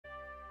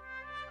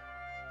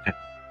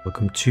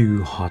Welcome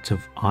to Heart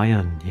of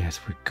Iron. Yes,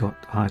 we've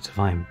got Heart of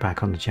Iron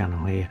back on the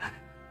channel here.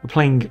 We're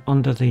playing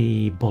under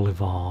the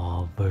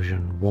Bolivar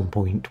version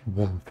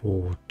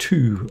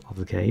 1.142 of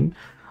the game,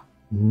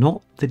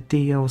 not the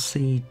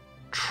DLC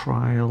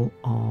Trial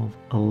of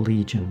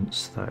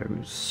Allegiance though.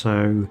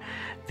 So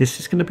this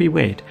is going to be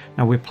weird.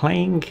 Now we're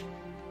playing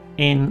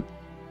in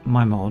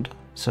my mod,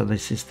 so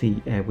this is the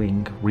Air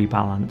Wing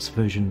Rebalance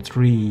version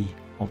 3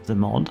 of the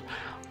mod.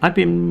 I've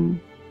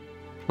been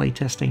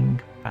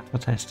playtesting, beta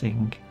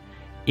testing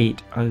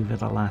it over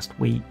the last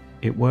week.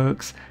 It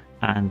works,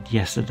 and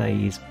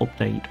yesterday's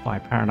update by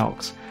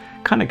Paradox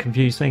kind of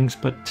confused things,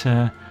 but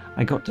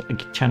I got a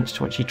chance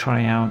to actually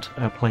try out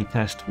a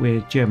playtest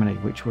with Germany,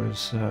 which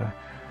was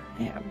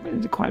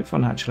quite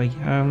fun actually.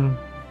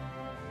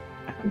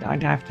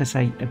 I'd have to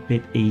say a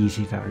bit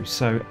easy though.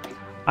 So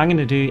I'm going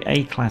to do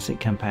a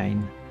classic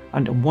campaign,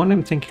 and what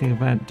I'm thinking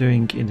about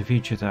doing in the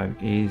future though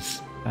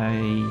is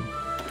a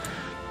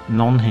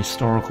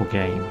non-historical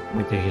game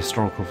with the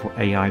historical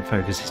AI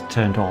focus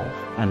turned off,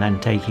 and then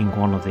taking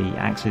one of the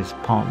Axis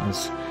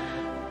partners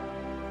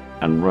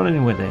and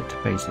running with it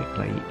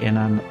basically in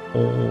an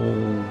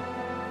all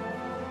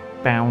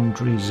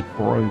boundaries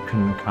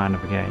broken kind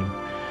of a game,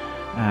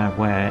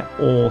 where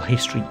all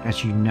history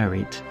as you know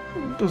it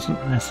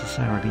doesn't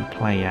necessarily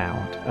play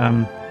out.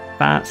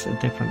 That's a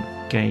different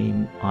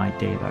game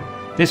idea though.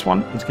 This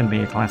one is going to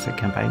be a classic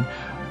campaign,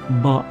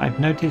 but I've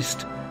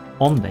noticed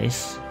on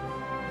this,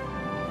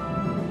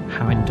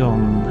 having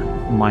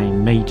done my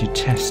major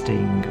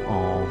testing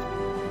of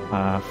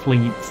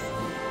fleets,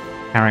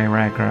 carrier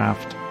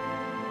aircraft,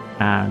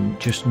 and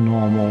just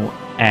normal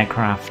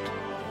aircraft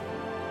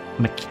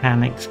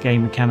mechanics,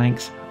 game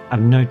mechanics,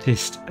 I've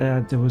noticed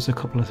there was a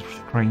couple of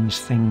strange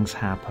things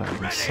happen.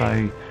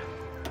 So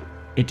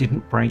it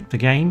didn't break the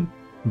game,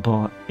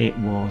 but it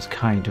was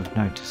kind of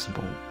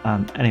noticeable.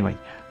 Anyway,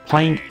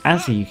 playing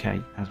as the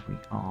UK as we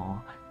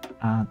are,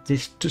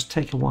 this does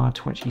take a while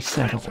to actually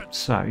set up.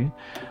 So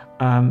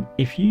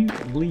if you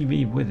leave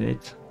me with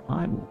it,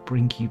 I will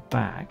bring you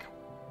back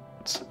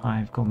once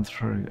I've gone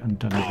through and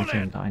done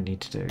everything that I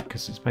need to do,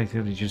 because it's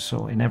basically just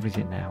sorting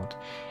everything out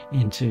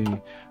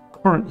into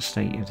current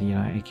state of the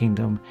United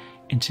Kingdom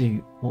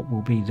into what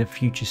will be the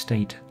future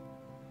state,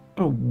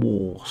 a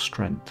war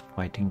strength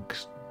fighting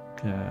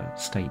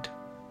state.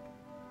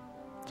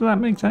 Does that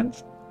make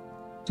sense?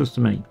 Just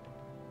to me.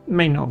 It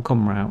may not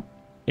come out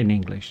in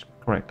English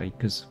correctly,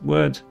 because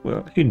words,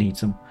 well, who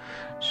needs them?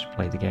 Just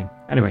play the game.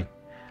 Anyway,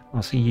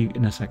 I'll see you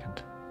in a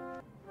second.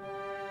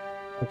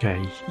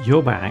 Okay,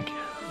 you're back.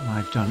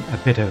 I've done a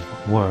bit of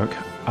work,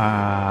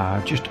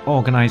 just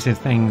organising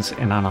things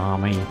in an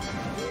army,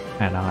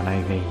 in our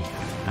navy,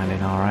 and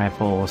in our air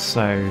force.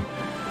 So,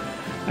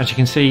 as you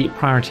can see,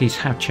 priorities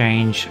have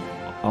changed.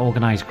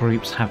 Organised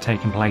groups have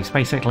taken place.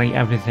 Basically,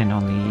 everything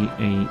on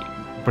the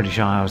British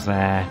Isles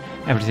there,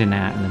 everything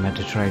out in the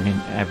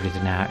Mediterranean,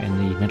 everything out in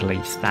the Middle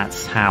East.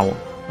 That's how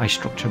I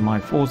structure my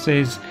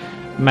forces.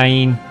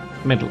 Main,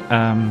 Middle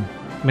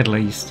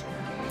East,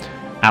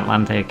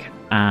 Atlantic,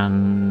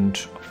 and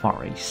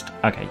Far East.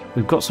 Okay,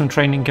 we've got some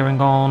training going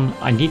on.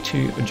 I need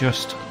to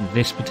adjust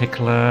this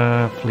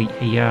particular fleet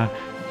here.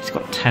 It's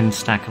got 10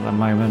 stack at the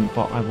moment,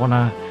 but I want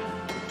to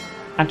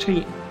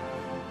actually,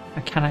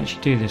 I can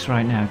actually do this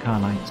right now,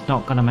 can't I? It's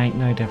not going to make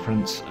no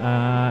difference.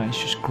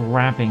 It's just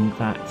grabbing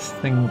that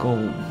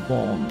single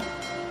one.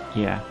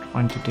 Yeah,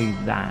 trying to do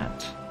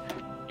that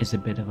is a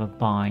bit of a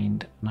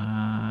bind.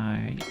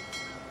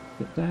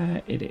 But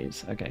there it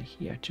is. Okay,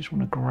 yeah, just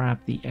want to grab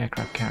the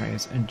aircraft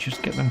carriers and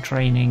just get them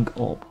training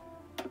up.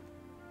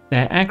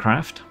 Their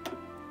aircraft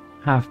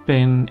have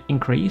been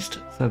increased,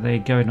 so they're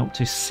going up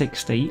to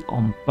 60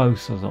 on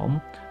both of them.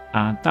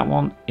 That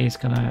one is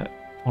going to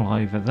pull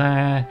over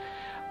there.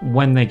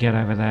 When they get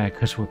over there,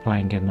 because we're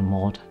playing in the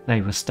mod,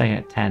 they will stay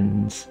at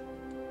 10s.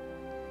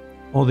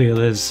 All the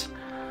others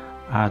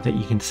that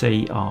you can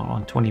see are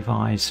on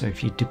 25, so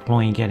if you're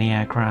deploying any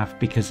aircraft,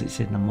 because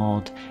it's in the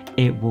mod,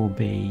 it will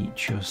be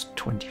just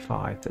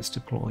 25 that's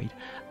deployed.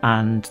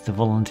 And the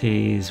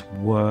volunteers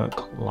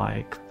work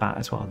like that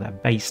as well. They're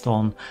based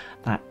on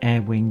that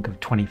air wing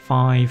of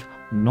 25,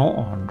 not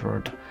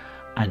 100,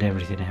 and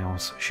everything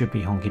else should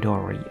be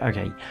hunky-dory.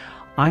 Okay,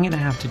 I'm going to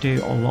have to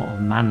do a lot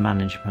of man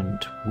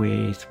management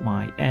with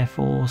my Air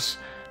Force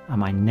and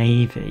my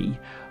Navy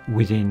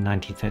within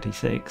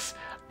 1936.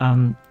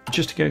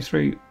 Just to go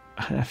through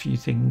a few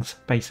things.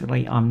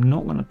 Basically, I'm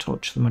not going to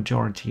touch the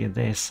majority of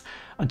this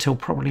until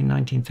probably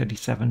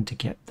 1937 to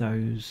get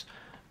those,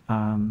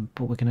 but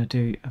we're going to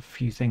do a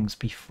few things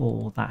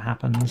before that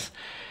happens.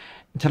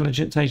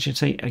 Intelligence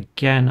agency,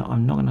 again,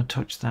 I'm not going to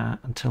touch that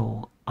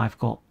until I've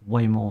got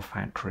way more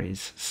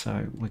factories.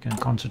 So we're going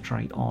to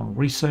concentrate on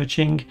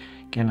researching,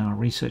 getting our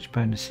research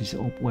bonuses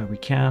up where we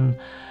can.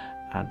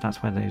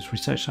 That's where those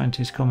research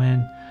scientists come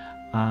in,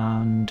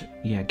 and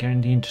yeah,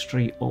 getting the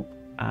industry up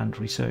and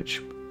research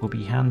will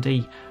be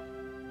handy.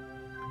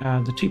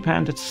 The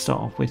 £2 to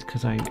start off with,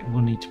 because I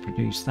will need to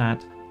produce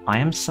that. I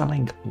am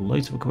selling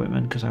loads of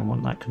equipment because I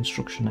want that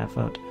construction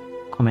effort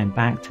coming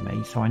back to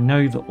me, so I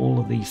know that all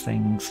of these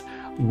things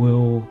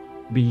will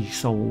be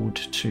sold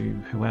to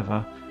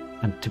whoever,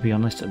 and to be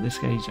honest at this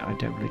stage I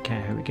don't really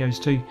care who it goes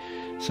to,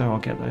 so I'll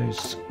get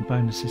those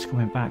bonuses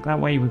coming back. That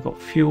way we've got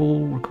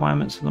fuel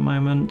requirements at the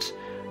moment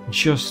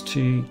just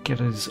to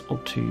get us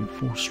up to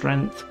full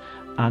strength,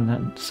 and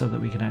then so that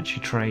we can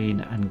actually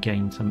train and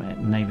gain some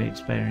Navy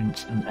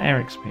experience and air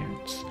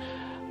experience.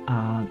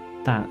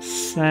 That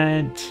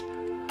said,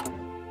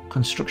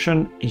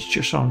 construction is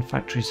just on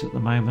factories at the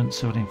moment,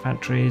 sorting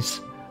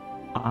factories.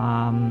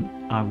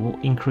 I will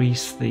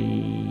increase the,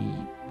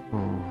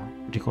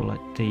 what do you call it,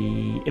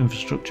 the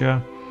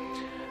infrastructure,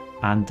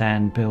 and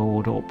then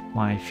build up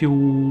my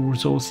fuel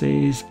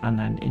resources, and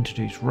then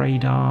introduce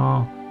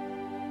radar,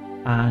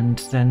 and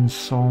then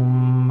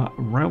some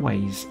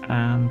railways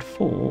and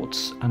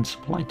forts and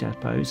supply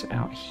depots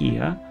out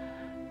here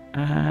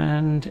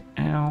and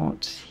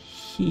out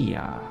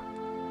here.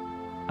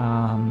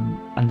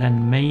 And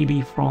then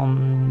maybe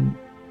from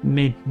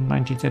mid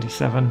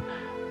 1937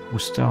 we'll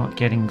start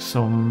getting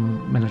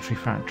some military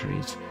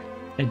factories.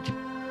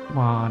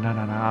 Well, no,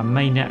 I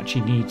may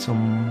actually need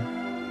some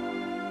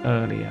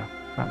earlier,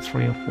 about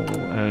 3 or 4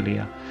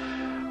 earlier.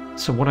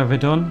 So what have I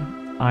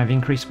done? I've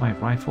increased my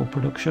rifle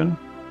production,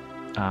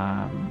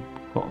 got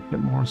a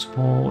bit more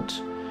support.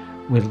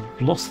 We've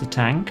lost the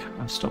tank,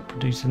 I've stopped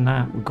producing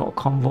that. We've got a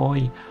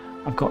convoy,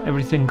 I've got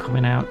everything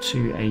coming out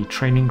to a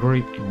training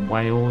group in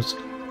Wales.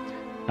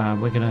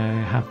 We're going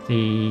to have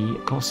the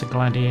Corsa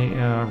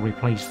Gladiator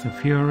replace the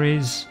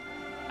Furies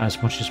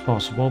as much as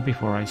possible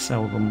before I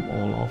sell them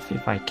all off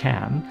if I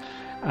can.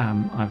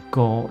 I've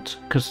got,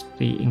 because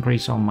the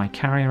increase on my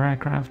carrier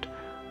aircraft,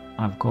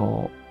 I've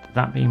got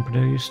that being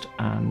produced,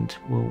 and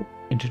we'll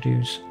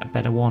introduce a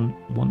better one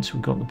once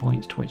we've got the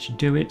points to actually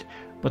do it,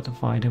 but the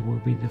fighter will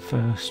be the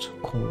first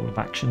call of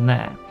action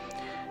there.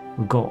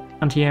 We've got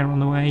anti-air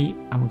on the way,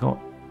 and we've got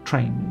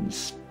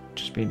trains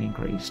just being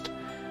increased.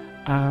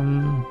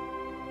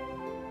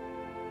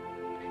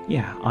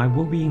 Yeah, I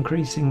will be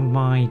increasing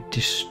my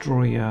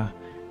destroyer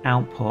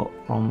output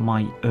from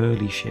my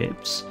early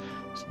ships,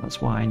 so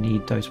that's why I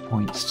need those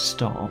points to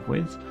start off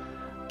with.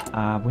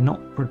 We're not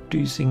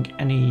producing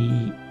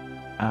any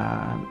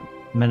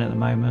men at the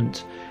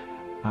moment.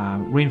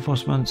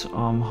 Reinforcements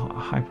are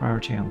high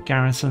priority on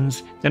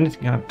garrisons. The only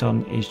thing I've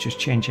done is just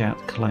change out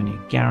the colonial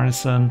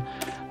garrison.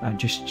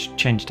 Just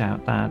changed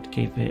out that,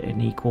 gave it an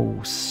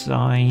equal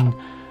sign,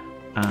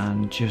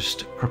 and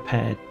just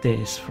prepared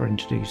this for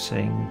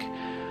introducing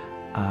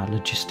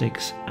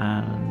logistics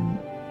and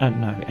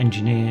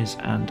engineers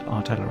and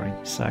artillery.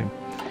 So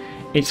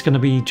it's going to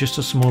be just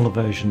a smaller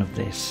version of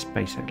this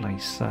basically.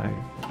 So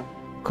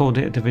called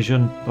it a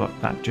division, but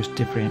that just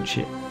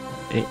differentiates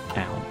it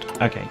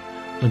out. Okay,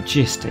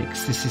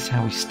 logistics, this is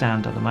how we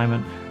stand at the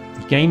moment.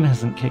 The game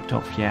hasn't kicked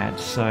off yet,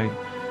 so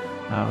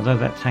although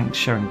that tank's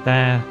showing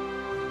there,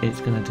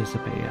 it's going to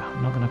disappear.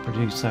 I'm not going to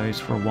produce those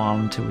for a while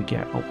until we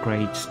get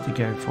upgrades to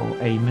go for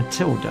a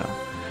Matilda.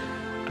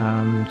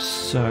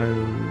 So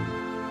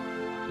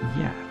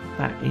yeah,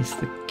 that is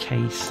the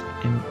case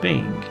in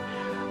being.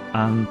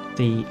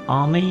 The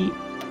army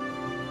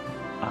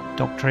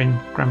doctrine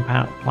grand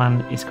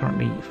plan is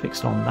currently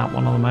fixed on that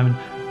one at the moment,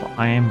 but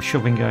I am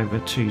shoving over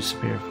to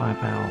superior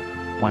firepower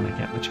when I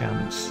get the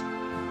chance.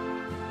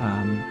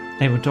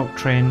 Naval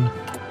doctrine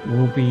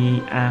will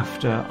be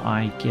after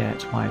I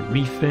get my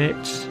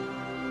refit,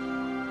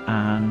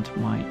 and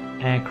my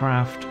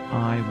aircraft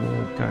I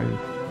will go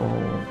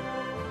for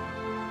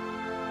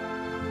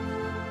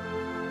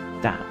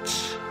that,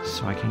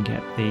 so I can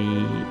get the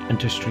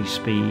industry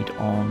speed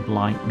on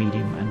light,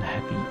 medium and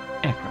heavy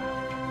aircraft.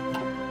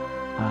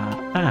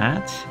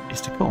 That is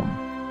to come.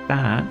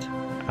 That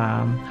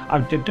I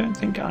don't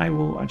think I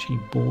will actually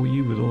bore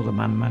you with all the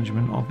man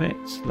management of it.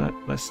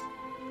 Let's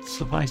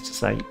suffice to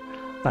say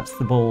that's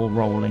the ball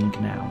rolling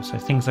now, so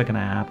things are going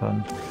to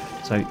happen.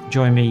 So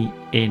join me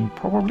in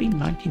probably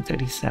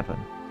 1937.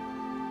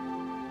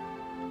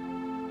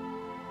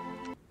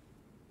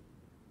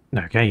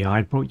 Okay,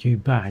 I brought you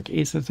back.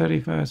 It's the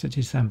 31st of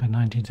December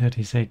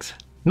 1936.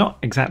 Not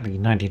exactly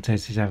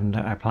 1937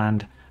 that I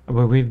planned,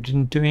 but we've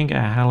been doing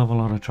a hell of a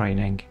lot of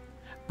training.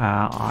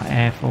 Our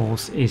Air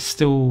Force is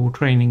still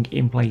training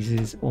in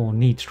places, or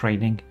needs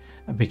training,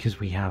 because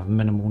we have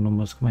minimal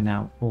numbers coming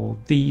out for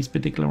these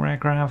particular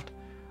aircraft,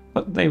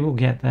 but they will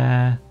get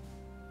there.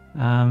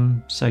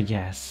 So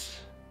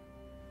yes.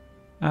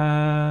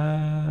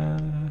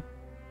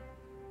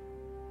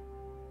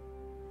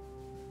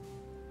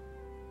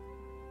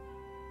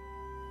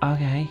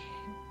 Okay,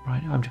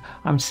 right.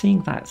 I'm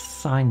seeing that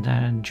sign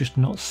there and just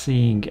not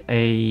seeing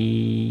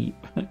an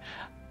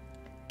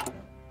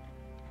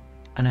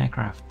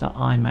aircraft that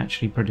I'm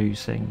actually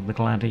producing, the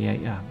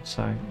Gladiator.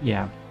 So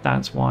yeah,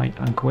 that's why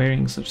I'm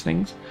querying such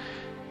things.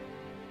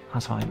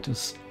 That's why I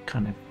just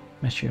kind of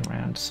mess you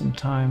around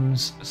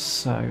sometimes.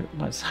 So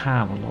let's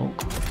have a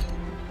look.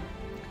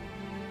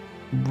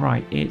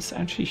 Right, it's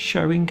actually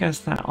showing us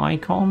that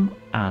icon,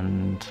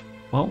 and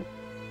well,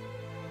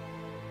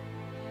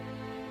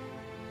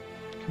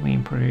 can we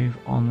improve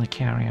on the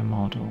carrier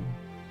model?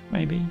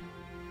 Maybe,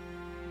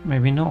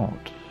 maybe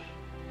not.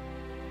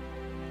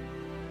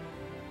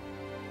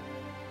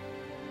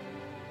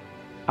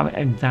 I mean,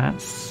 and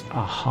that's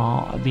a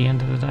heart at the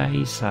end of the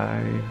day,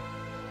 so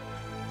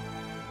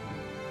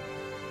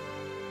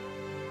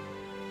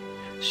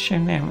it's a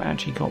shame they haven't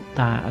actually got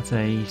that as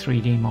a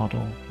 3D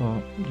model,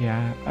 but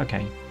yeah,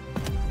 okay,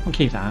 we'll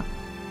keep that.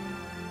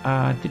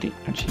 Did it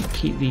actually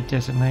keep the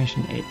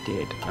designation? It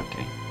did,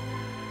 okay.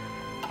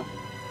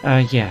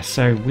 Yeah,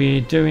 so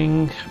we're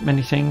doing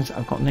many things.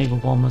 I've got naval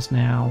bombers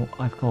now,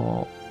 I've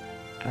got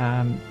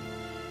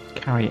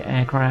carrier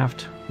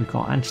aircraft, we've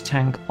got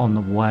anti-tank on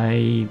the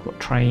way, we've got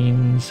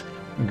trains,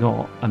 we've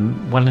got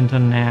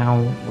Wellington now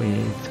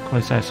with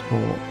close air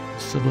support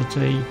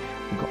facility,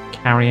 we've got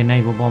carrier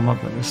naval bomber,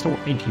 but there's still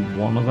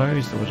 81 of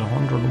those. There was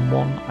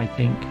 101, I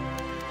think,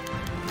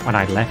 when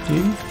I left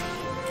you.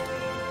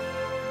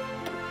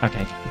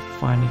 Okay, we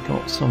finally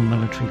got some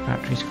military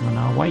factories coming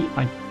our way.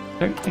 I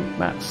don't think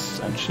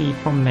that's actually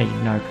from me,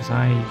 no, because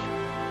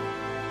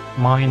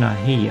mine are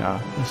here,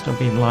 they're still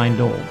being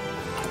lined up.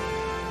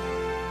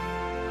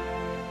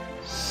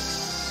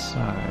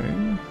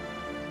 So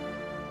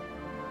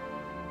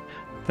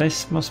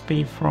this must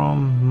be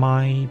from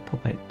my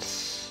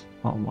puppets,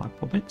 well,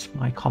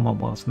 my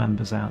Commonwealth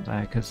members out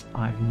there, because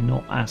I've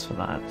not asked for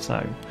that,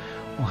 so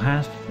we'll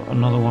have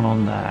another one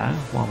on there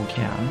while we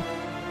can,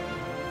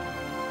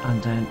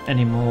 and then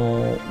any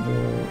more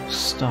we'll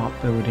start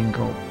building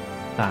up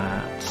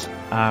that.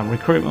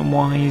 Recruitment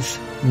wise,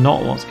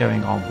 not what's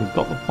going on. We've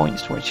got the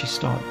points to actually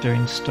start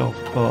doing stuff,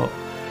 but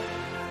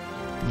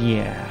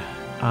yeah,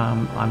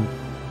 I'm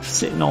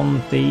sitting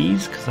on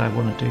these because I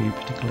want to do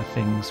particular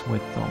things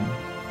with them.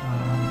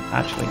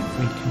 Actually,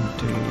 we can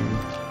do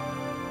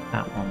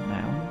that one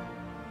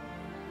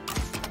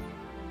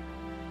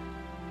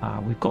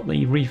now. We've got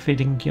the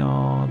refitting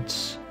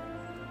yards.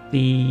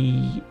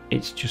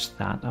 It's just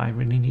that I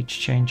really need to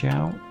change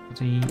out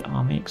the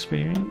army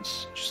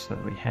experience, just so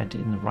that we head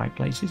in the right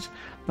places.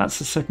 That's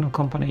the signal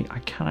company. I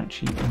can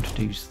actually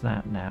introduce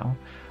that now.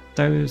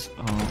 Those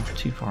are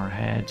too far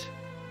ahead.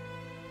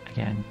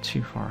 Again,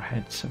 too far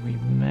ahead, so we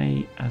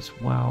may as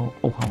well...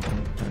 Oh, hold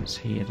on, those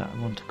here that I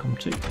want to come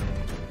to.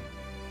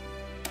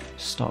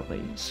 Start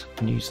these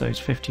and use those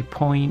 50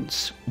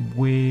 points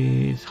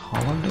with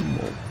Holland and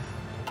Wool.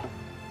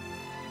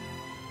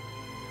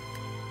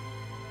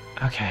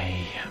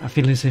 Okay, I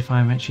feel as if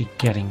I'm actually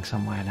getting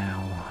somewhere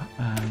now.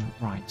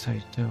 Right, so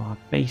to do our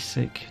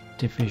basic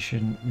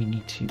division, we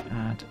need to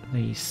add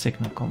the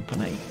signal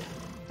company.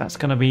 That's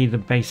going to be the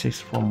basis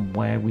from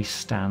where we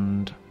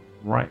stand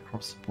right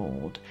across the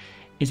board.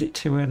 Is it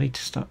too early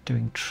to start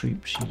doing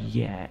troops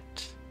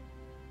yet?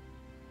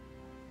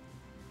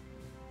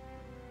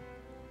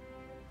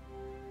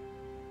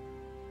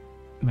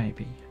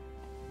 Maybe.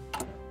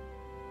 Because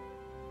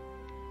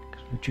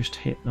we've just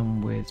hit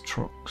them with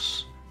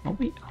trucks. Are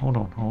we? Hold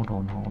on.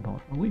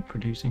 Are we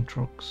producing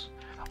trucks?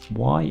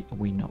 Why are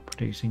we not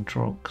producing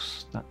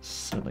trucks? That's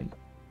silly.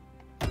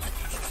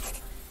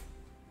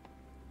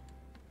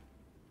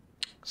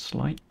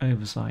 Slight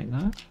oversight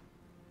there.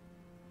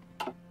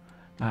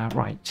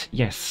 Right,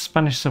 yes,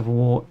 Spanish Civil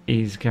War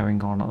is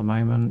going on at the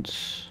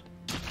moment.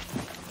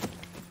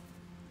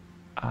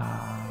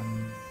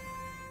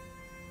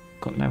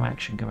 Got no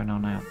action going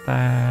on out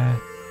there.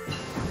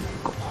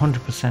 Got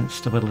 100%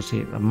 stability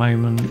at the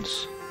moment.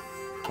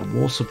 The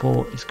war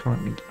support is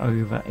currently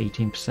over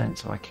 18%,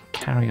 so I can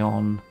carry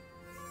on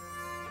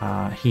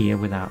here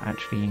without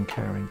actually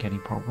incurring any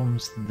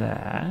problems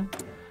there.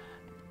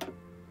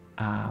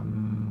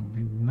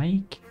 We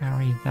may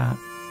carry that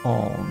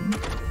on,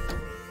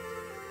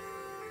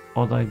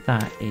 although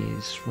that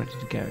is ready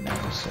to go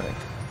now, so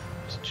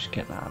let's just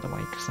get that out of the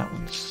way because that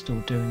one's still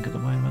doing at the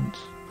moment.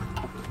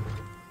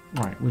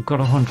 Right, we've got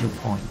 100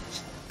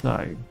 points,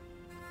 so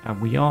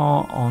we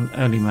are on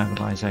early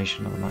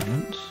mobilisation at the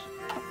moment.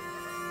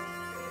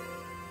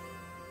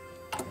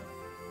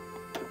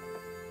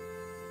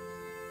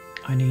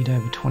 I need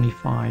over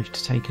 25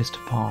 to take us to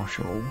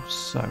partial,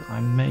 so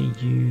I may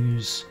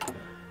use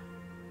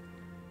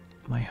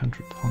my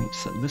 100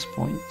 points at this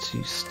point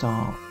to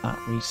start that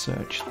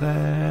research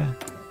there.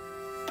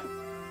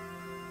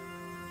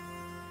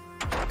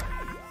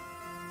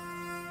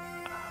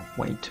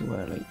 Way too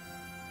early.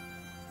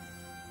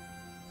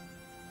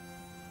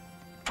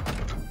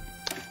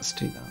 Let's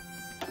do that.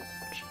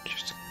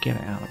 Just to get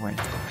it out of the way.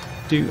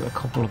 Do a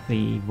couple of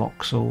the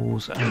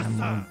voxels and then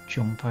we'll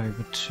jump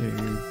over to...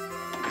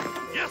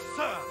 Yes,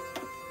 sir.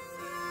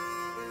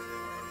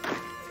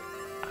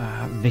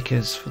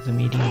 Vickers for the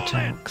medium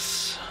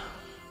tanks.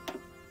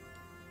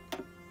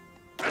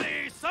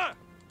 Ready, sir.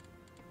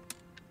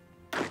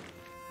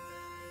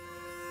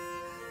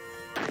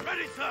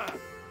 Ready, sir.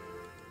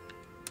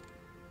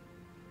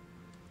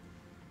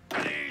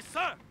 Ready,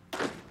 sir.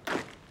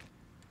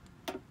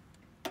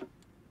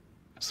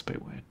 That's a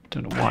bit weird.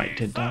 Don't know why it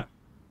did that.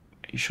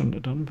 It shouldn't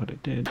have done, but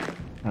it did.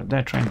 Right,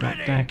 they're trained up.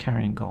 They're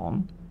carrying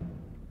on.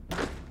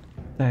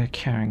 They're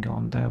carrying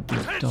on. They'll be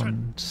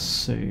done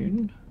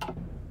soon.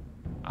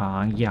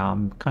 Yeah,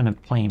 I'm kind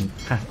of playing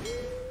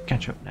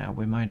catch up now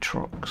with my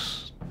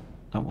trucks.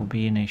 That will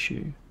be an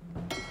issue.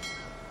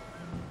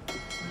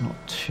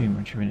 Not too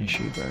much of an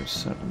issue though,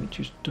 so let me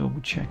just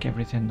double check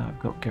everything that I've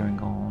got going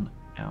on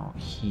out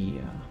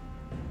here.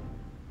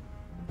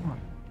 Right,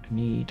 I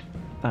need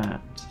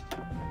that.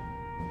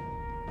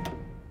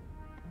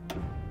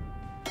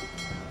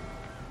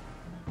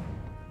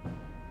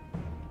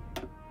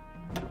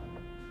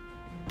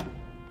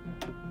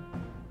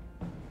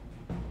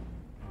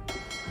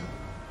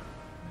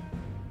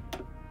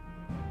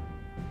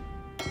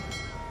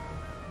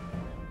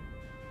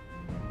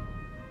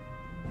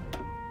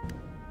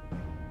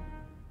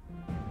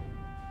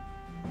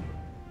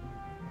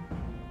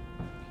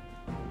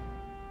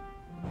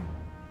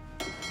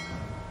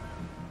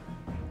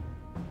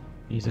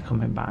 These are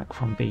coming back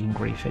from being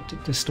refitted.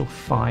 There's still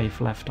 5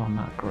 left on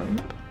that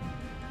group.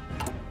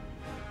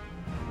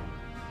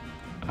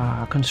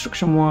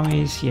 Construction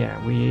wise,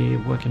 yeah, we're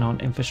working on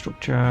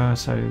infrastructure,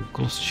 so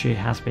Gloucestershire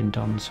has been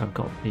done, so I've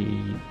got the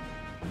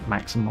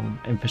maximum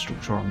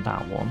infrastructure on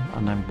that one,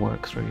 and then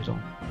work through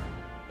them.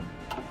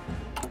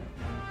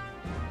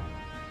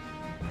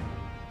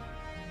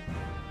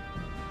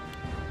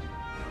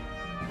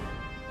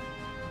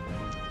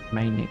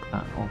 May nick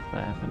that off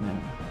there for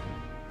now.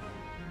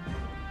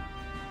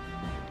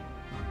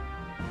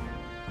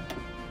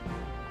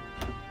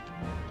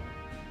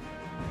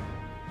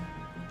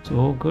 It's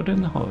all good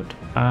in the hood.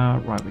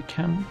 Right, we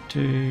can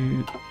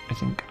do, I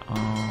think,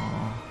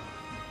 our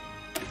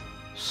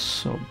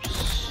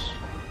subs.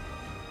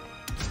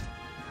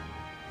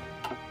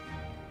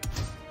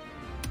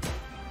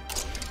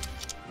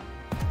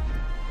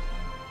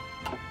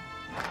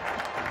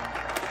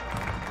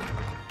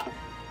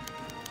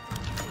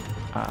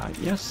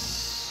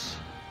 Yes.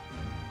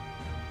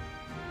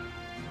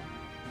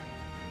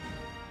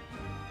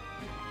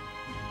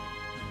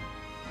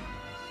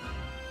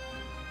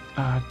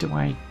 Do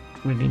I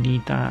really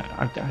need that?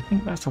 I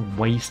think that's a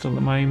waste at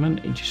the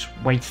moment. It just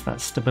wastes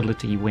that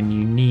stability when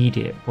you need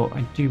it, but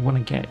I do want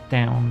to get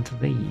down to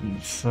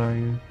these, so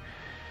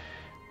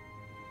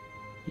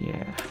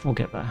yeah, we'll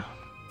get there.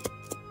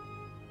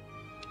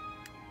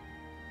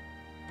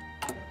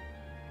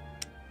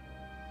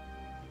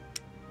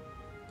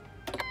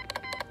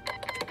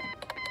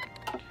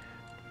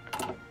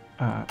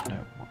 No,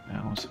 what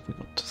else have we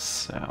got to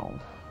sell?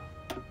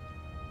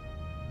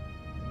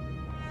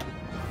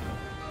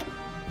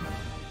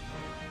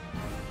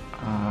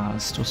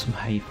 There's still some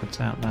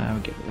hayfords out there,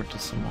 we'll get rid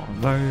of some more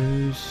of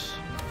those.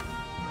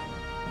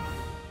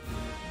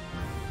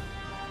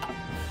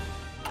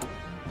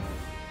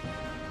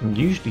 I'm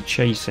usually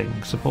chasing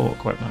support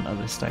equipment at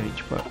this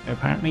stage, but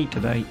apparently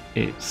today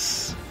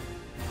it's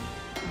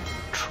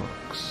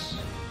trucks.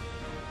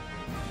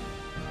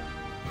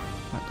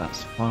 Right,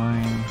 that's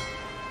fine.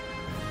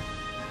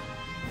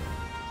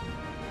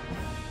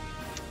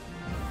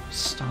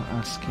 Start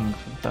asking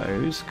for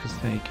those because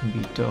they can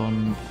be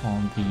done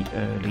on the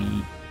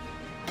early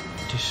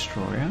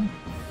destroyer.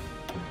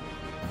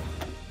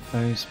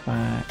 Those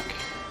back.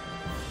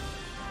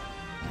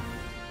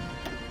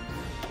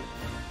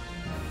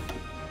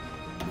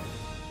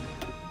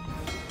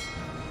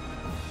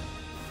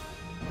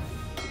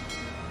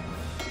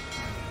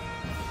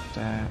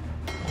 They're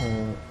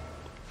all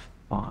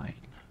fine.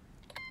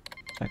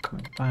 They're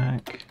coming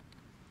back.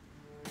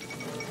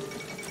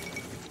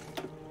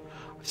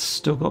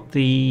 Still got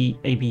the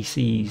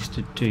ABCs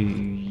to do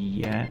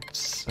yet,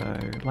 so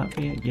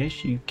Latvia,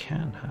 yes, you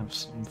can have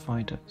some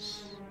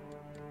fighters.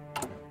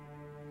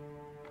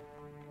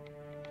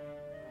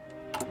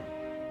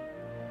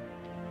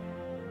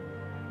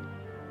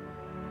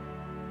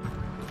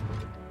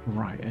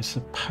 Right, I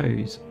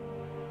suppose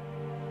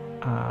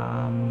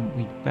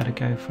we'd better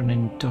go for an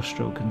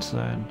industrial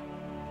concern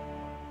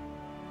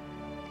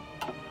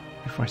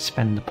before I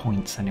spend the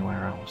points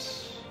anywhere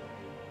else.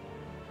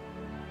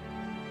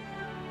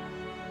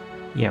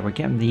 Yeah, we're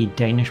getting the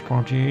Danish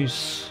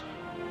produce,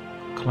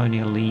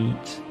 colonial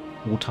elite,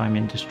 wartime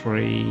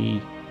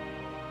industry.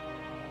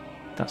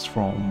 That's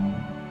from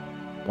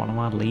one of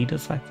our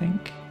leaders, I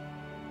think.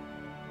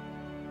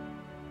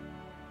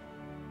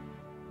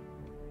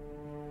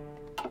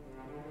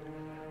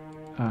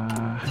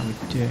 How are we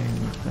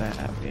doing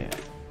there? Yeah,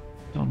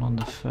 done on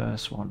the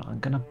first one. I'm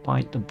gonna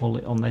bite the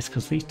bullet on this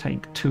because these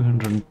take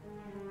 200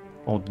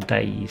 odd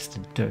days to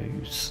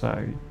do,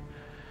 so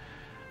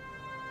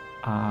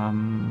carry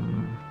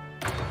on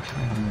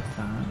with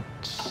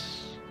that.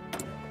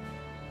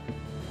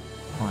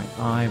 Right,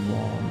 I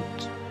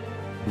want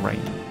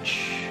range.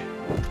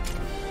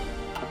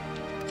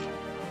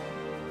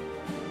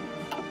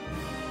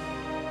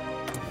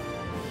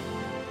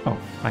 Oh,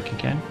 back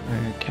again.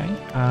 Okay.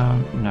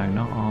 No,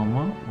 not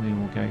armor. We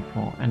will go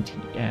for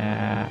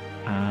anti-air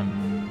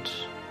and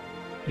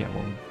yeah,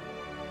 we'll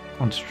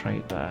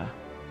concentrate there.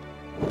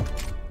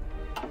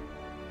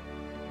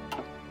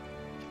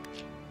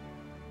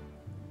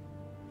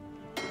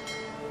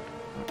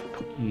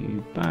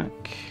 You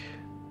back.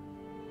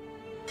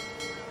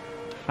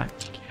 In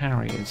fact,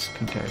 carriers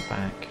can go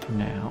back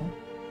now.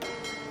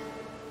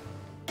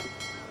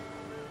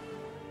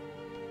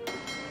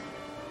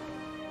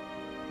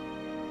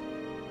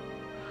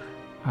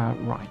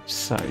 Right,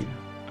 so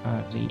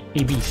The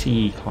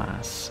ABC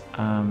class.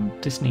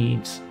 This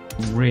needs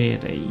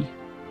really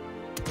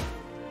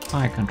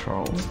fire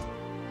control,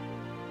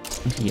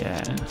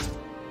 yeah,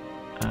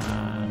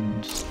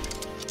 and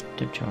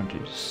dip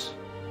charges,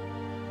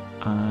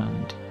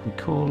 and we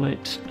call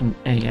it an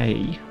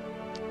AA.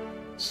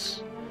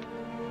 It's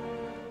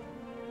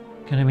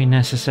going to be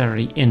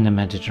necessary in the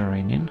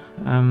Mediterranean.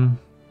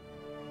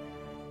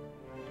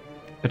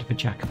 Bit of a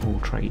jack of all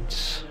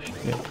trades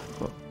ship,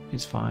 but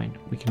it's fine.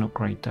 We can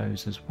upgrade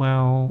those as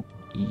well.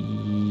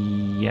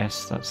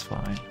 Yes, that's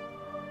fine.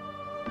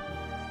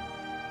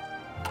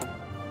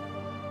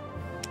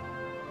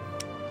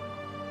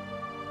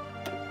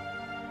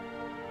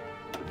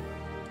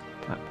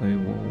 That we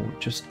will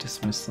just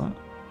dismiss that.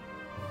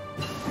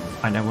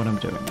 I know what I'm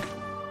doing.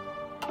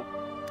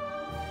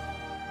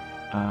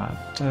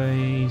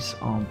 Those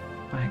are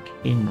back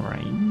in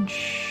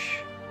range.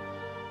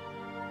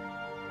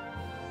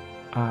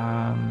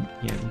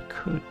 Yeah, we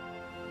could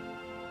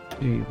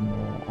do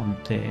more on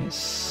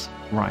this.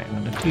 Right,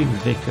 I'm going to do the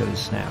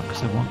Vickers now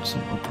because I want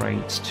some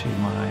upgrades to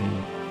my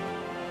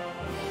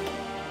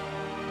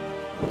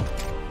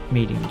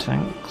medium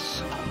tanks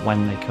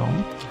when they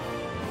come.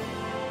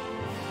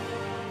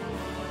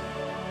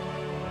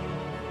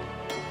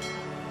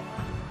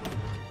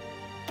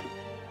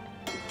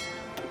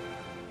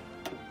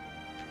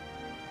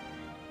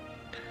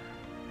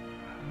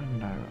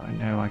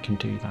 I can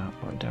do that,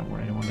 but I don't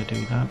really want to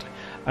do that.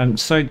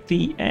 So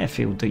the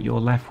airfield that you're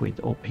left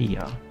with up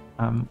here,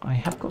 I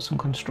have got some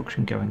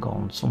construction going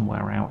on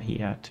somewhere out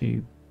here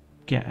to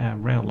get a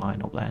rail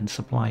line up there and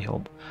supply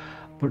hub.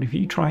 But if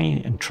you try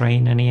and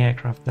train any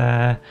aircraft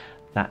there,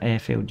 that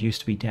airfield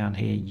used to be down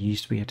here, you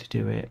used to be able to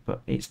do it,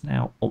 but it's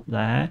now up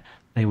there.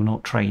 They will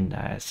not train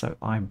there, so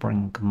I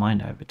bring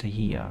mine over to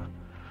here.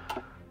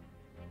 Oh,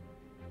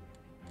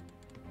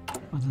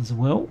 there's a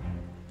will.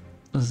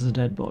 There's a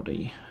dead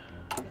body.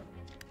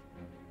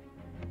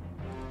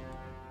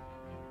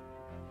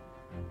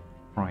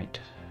 Right,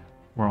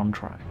 we're on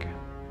track.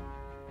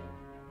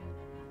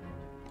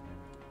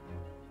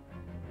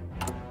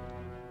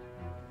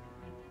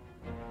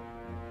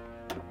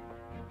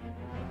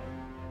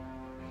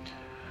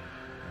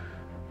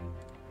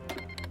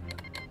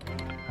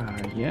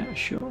 Yeah,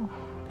 sure.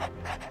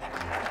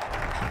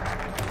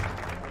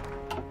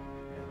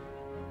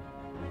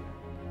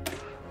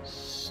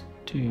 Let's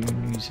do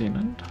New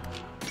Zealand.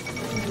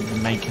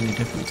 Doesn't make any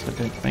difference, I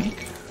don't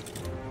think.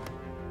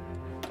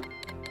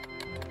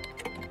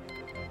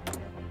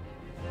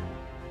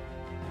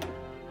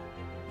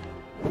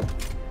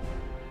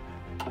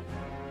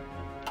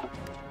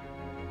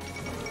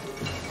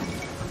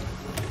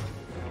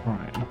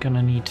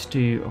 Gonna need to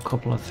do a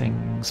couple of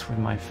things with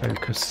my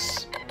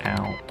focus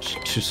out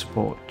to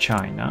support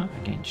China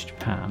against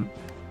Japan.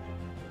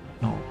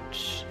 Not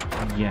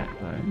yet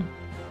though.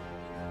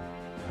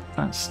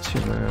 That's too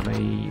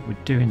early. We're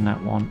doing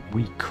that one.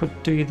 We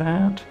could do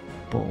that,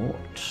 but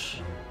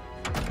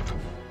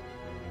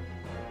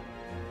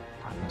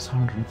that's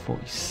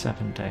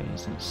 147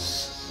 days.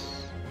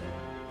 That's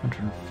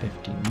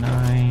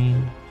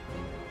 159.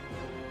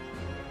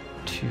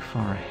 Too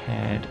far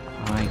ahead.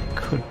 I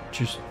could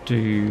just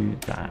do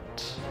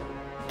that.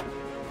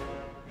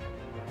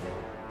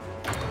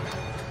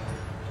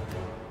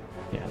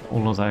 Yeah,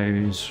 all of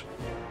those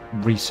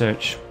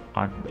research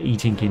I'm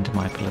eating into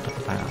my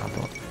political power,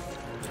 but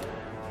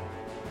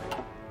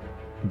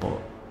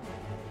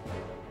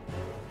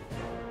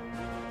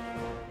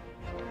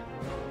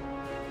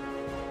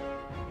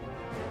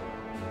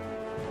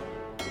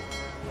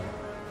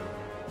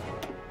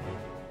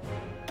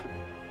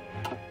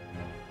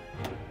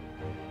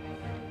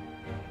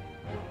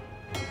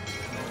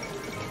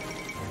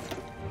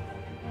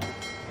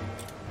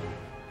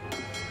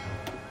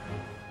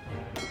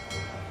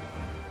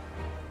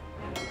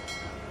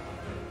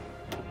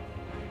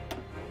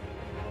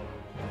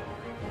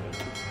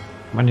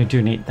I'm only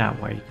doing it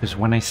that way because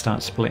when I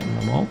start splitting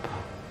them up,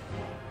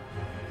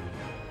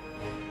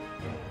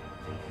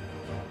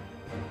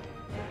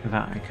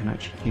 that I can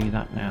actually do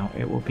that now.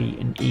 It will be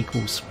an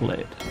equal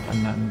split,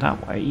 and then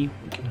that way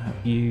we can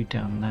have you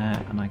down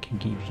there, and I can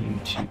give you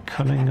to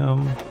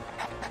Cunningham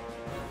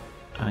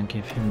and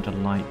give him the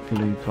light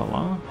blue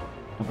colour.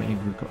 I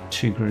believe we've got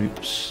two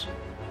groups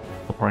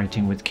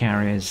operating with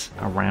carriers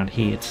around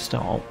here to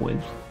start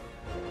with.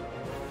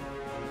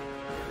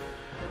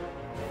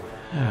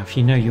 If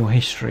you know your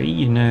history,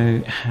 you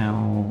know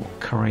how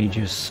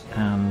courageous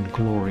and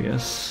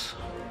glorious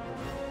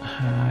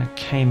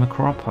came a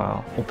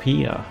cropper up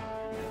here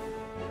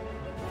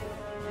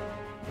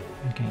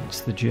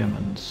against the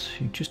Germans,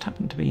 who just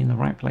happened to be in the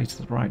right place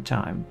at the right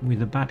time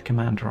with a bad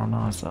commander on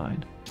our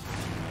side.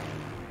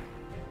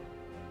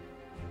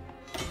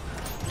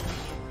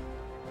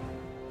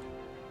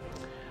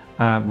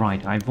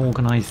 Right, I've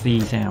organised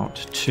these out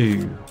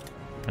to,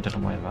 I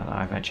don't know whether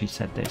I've actually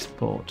said this,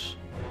 but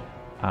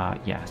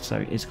yeah,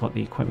 so it's got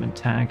the equipment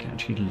tag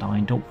actually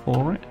lined up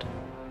for it.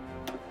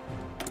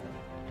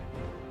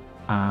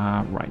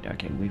 Right,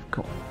 okay, we've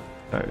got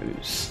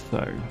those,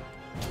 so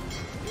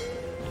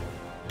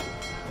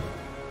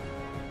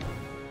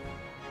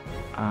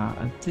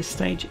At this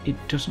stage, it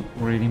doesn't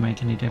really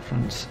make any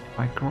difference.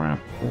 I grab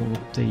all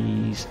of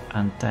these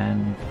and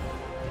then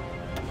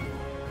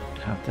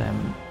have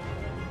them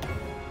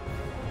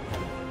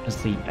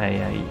as the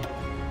AA.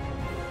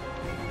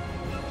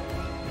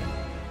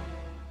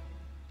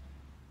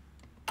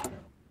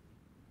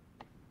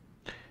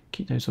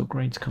 Keep those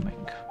upgrades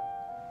coming.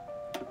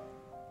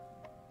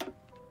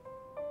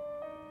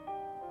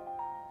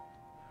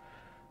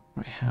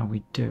 Right, how are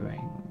we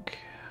doing?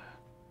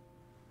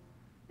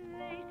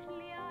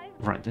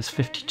 Right, there's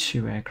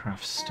 52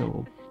 aircraft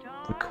still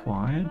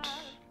required.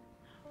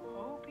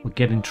 We're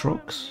getting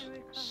trucks.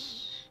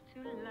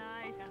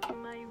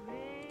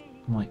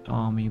 My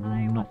army will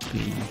not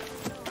be...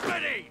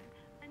 Ready!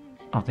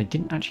 Oh, they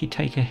didn't actually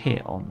take a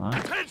hit on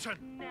that. Attention!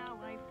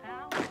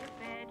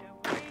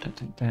 Don't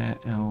think they're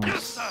else.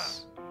 Yes, sir!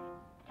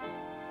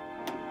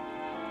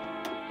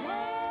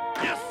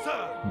 Yes,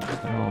 sir! No,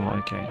 they're all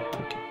okay.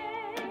 Okay.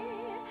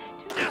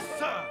 Yes,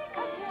 sir!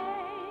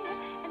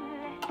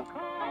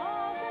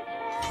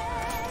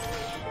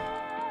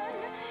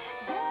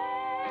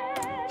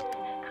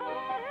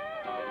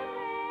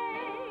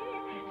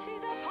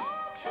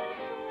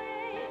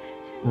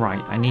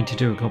 Right, I need to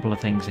do a couple of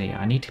things here.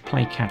 I need to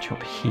play catch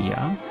up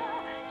here,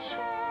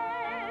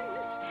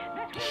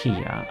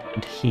 here,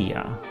 and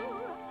here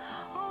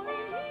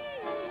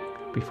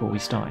before we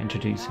start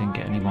introducing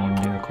any more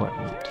new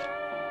equipment.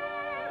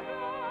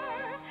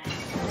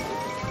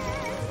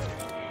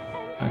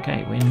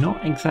 Okay, we're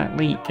not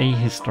exactly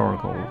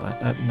ahistorical,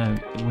 but no,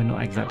 we're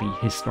not exactly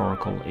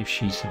historical if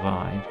she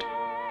survived.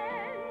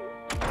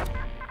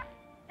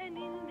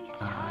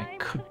 I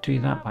could do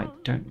that, but I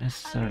don't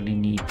necessarily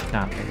need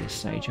that at this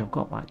stage. I've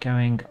got that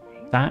going.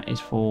 That is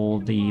for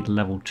the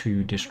level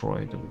 2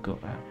 destroyer that we've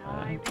got out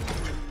there.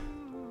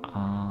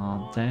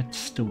 That's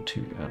still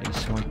too early,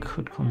 so I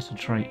could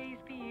concentrate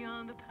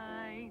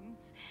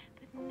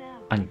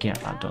and get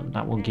that done.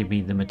 That will give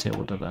me the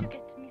Matilda then.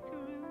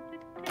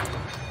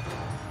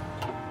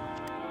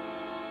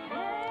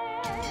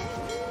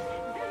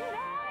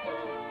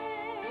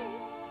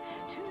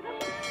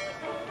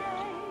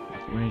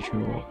 Where's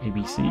your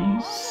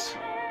ABCs?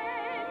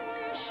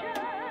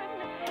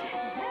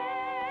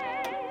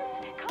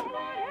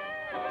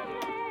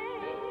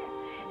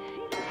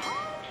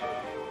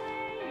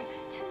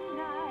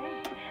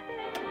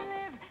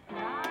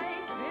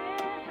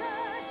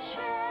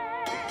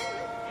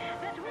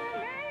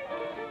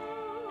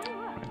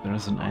 Right, there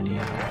isn't any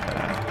other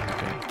there.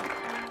 Okay.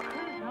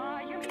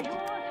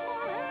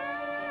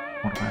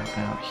 What about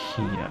out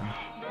here?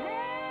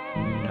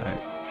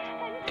 No.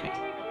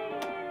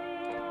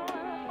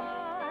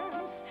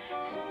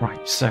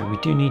 Right, so we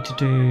do need to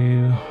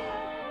do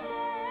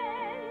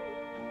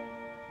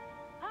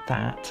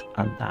that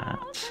and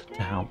that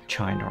to help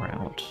China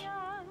out,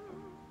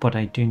 but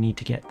I do need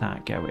to get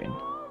that going.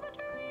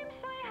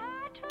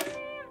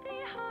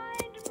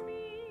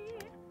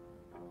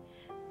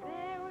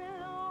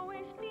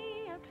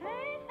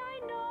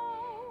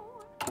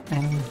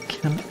 And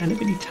can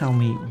anybody tell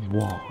me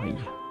why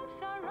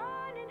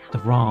the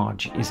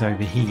Raj is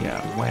over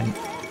here when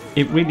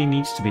it really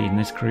needs to be in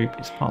this group?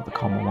 It's part of the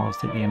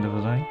Commonwealth at the end of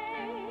the day.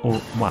 Or,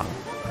 well,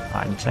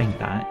 I'm saying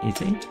that, is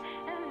it?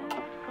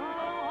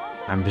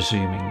 I'm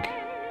presuming.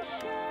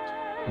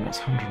 And that's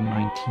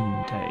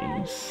 119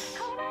 days.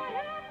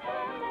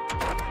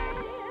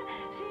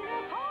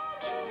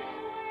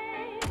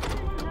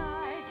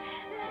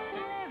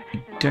 I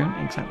don't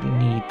exactly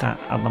need that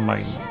at the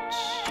moment.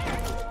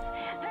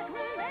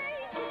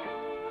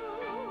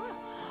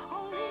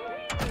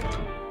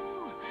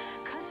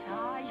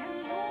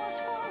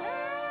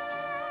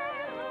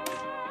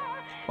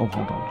 Oh,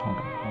 hold on.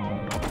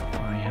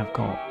 I have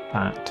got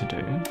that to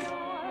do.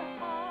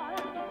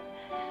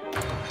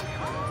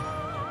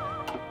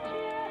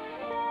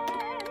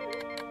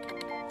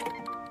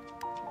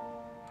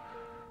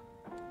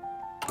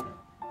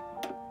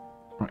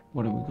 Right,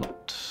 what have we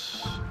got?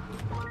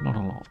 Not a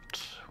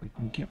lot. We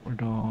can get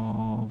rid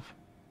of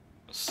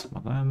some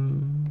of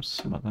them,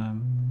 some of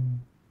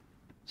them,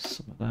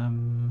 some of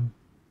them.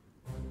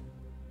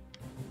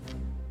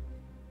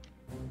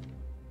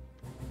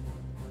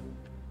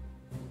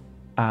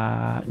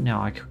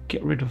 Now I could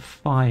get rid of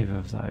 5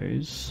 of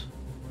those.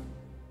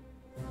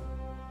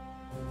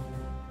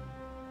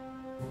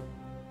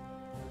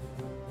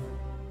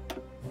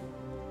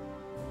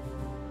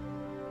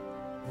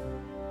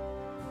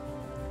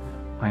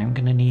 I am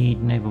going to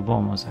need naval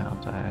bombers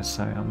out there,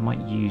 so I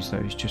might use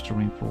those just to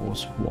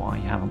reinforce what I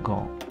haven't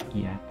got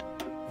yet.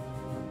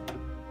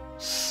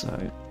 So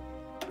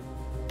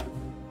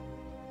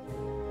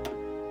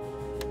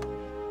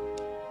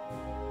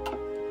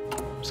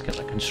let's get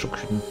the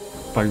construction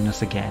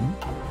bonus again.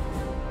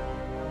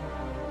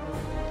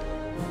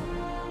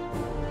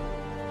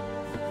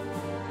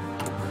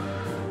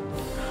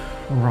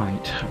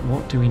 Right,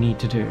 what do we need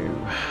to do?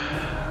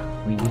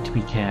 We need to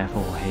be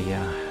careful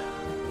here.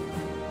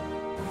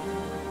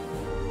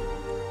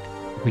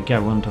 If we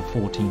go under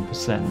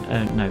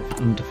 14%, no,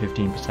 under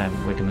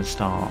 15%, we're going to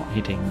start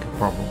hitting a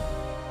problem.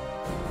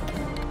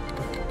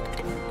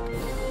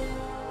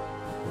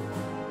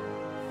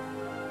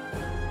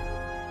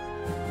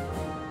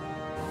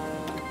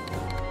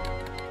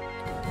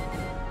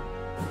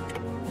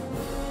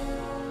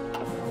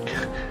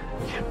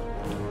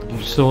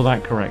 saw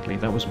that correctly.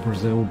 That was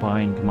Brazil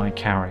buying my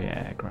carrier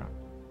aircraft.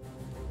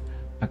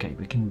 Okay,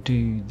 we can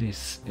do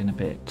this in a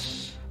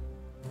bit.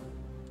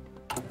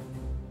 I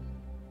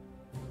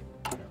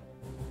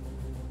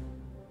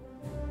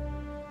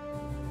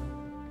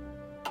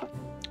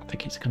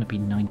think it's going to be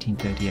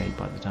 1938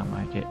 by the time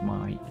I get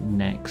my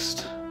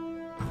next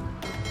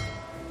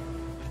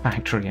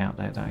factory out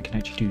there that I can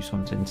actually do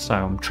something. So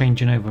I'm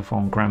changing over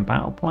from Grand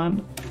Battle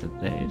Plan to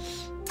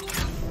this.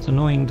 It's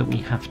annoying that we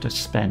have to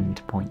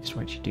spend points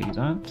to actually do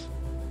that,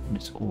 and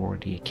it's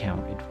already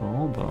accounted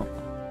for, but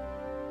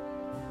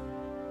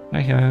there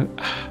you go.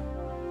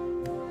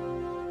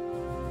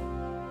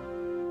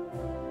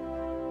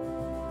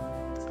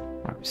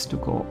 Right, we've still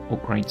got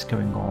upgrades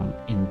going on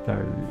in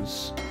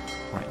those.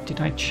 Right, did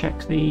I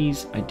check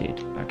these? I did,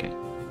 okay.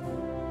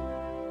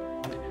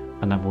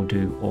 And then we'll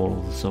do all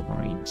of the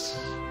submarines.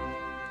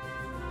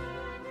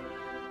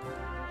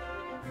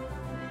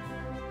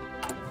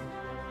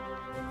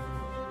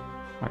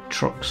 Right,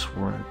 trucks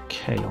we're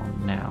okay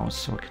on now,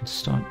 so I can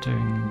start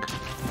doing...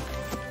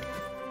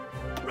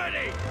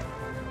 Ready!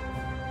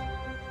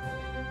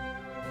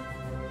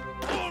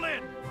 All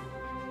in!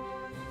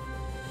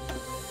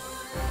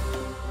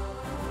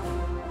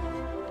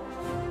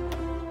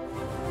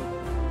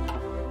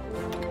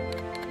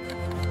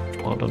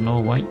 Well done,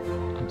 Norway.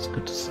 That's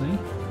good to see.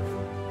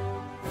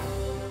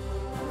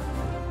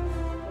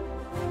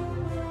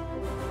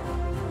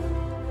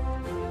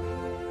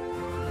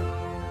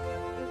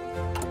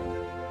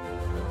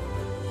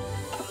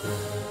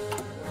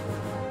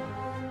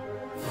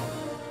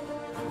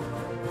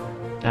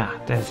 Ah,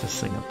 there's a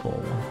Singapore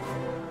one.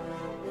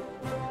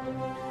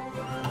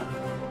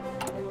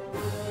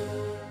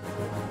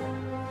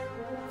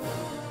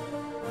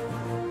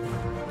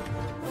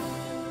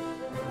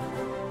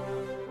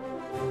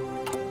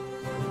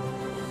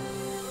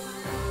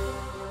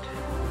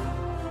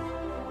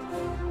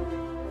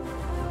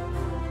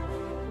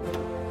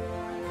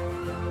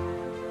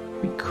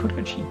 We could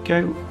actually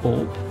go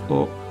up,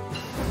 but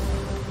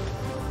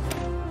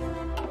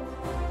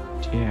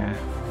yeah.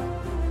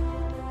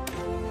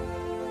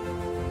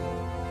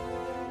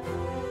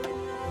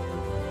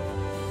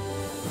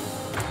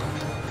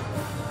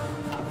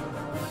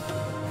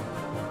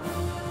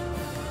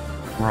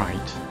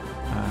 Right,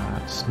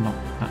 it's not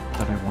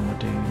that I want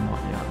to do,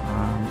 not yet.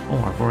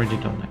 Oh, I've already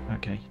done it.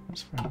 Okay,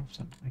 that's fair enough.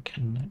 So I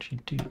can actually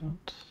do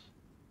that.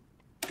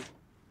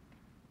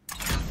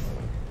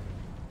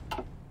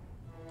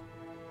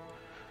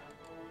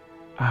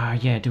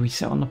 Yeah, do we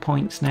sit on the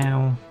points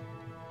now,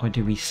 or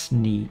do we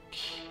sneak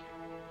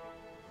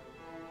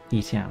the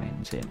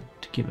Italians in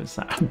to give us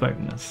that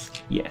bonus?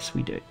 Yes,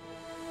 we do.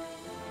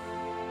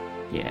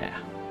 Yeah,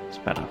 it's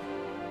better.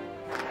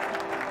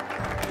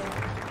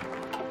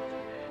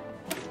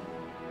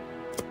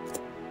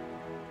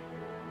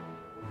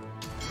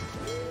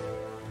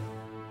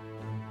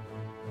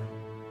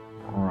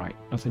 Alright,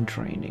 nothing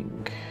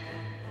training.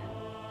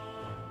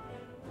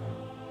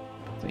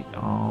 They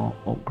are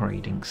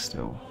upgrading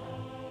still.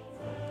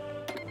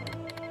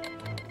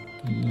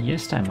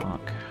 Yes,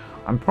 Denmark.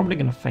 I'm probably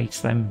going to face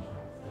them,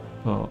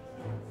 but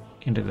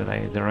end of the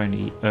day, they're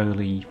only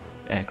early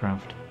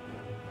aircraft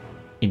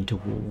into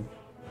war.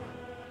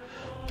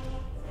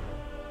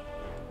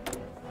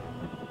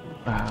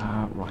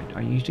 Right,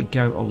 I usually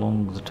go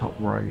along the top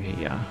row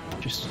here,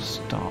 just to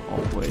start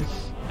off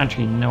with.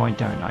 Actually, no I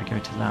don't, I go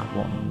to that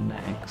one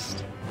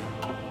next.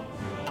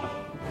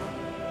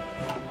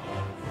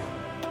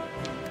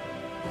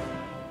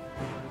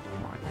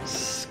 Right,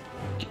 let's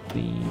get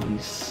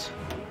these.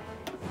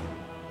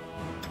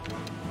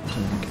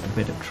 Get a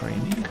bit of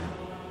training.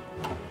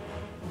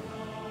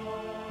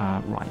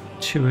 Right,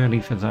 too early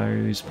for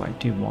those, but I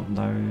do want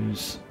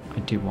those. I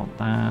do want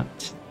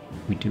that.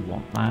 We do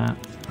want that.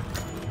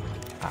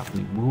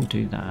 We will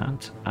do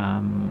that.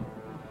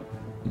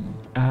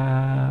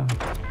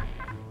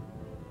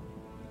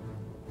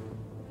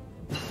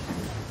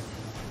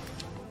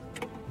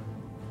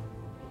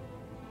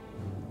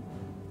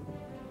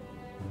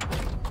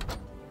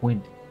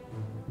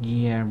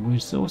 Yeah,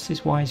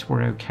 resources wise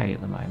we're okay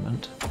at the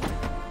moment.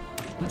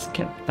 Let's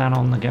get that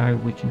on the go.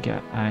 We can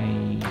get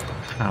a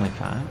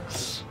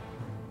Halifax.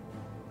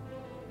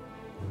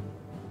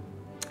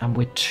 And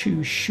we're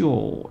too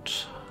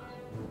short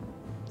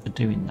for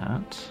doing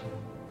that.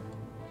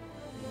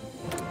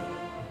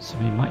 So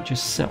we might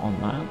just sit on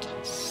that,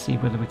 see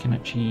whether we can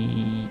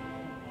actually...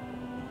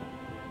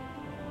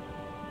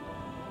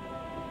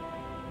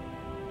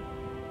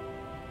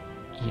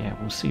 Yeah,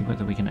 we'll see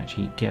whether we can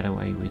actually get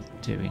away with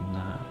doing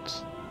that.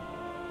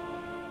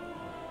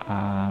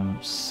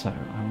 So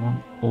I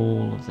want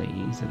all of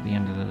these at the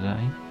end of the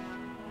day.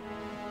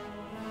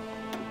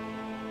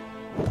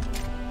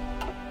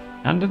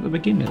 And at the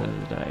beginning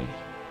of the day.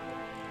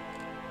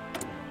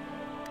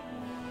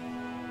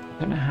 I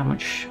don't know how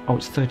much... Oh,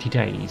 it's 30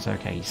 days.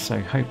 Okay, so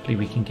hopefully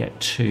we can get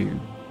 2.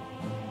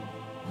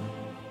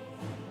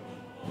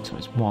 So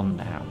it's 1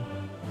 now.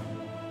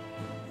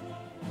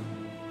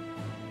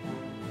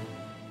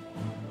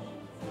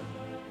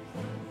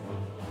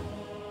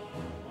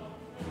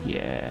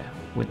 Yeah.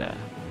 we're there.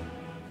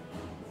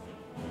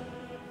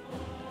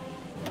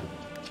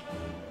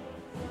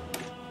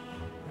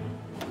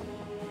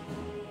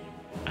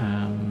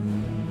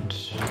 And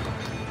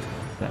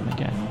them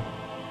again.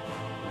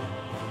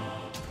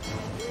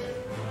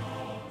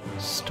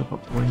 Stop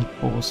up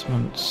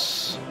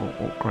reinforcements or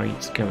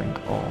upgrades going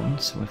on,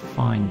 so we're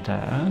fine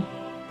there.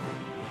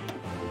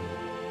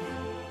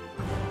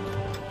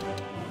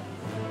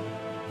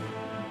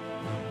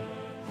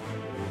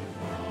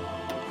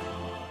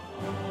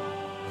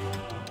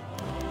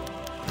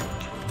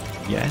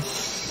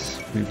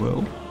 Yes, we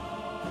will.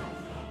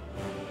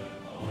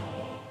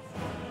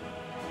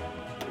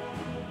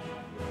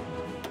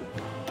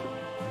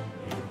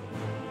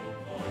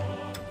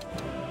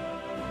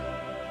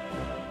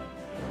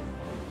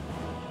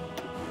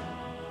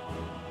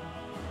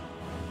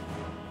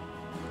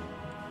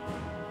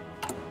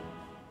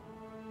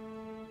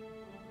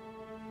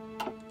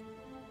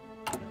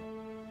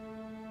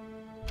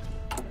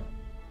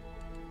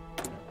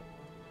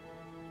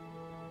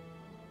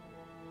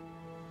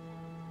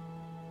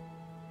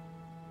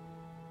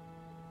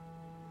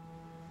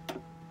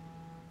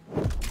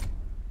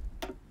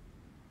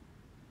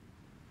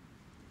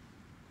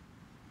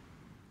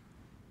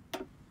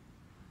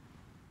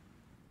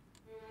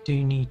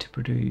 Do need to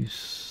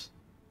produce,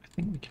 I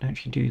think we can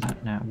actually do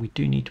that now. We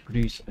do need to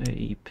produce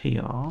a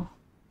PR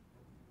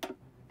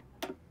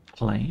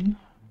plane.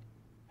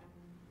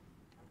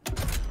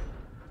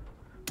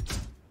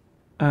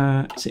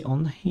 Is it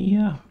on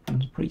here from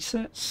the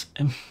presets?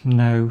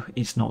 No,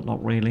 it's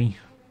not really.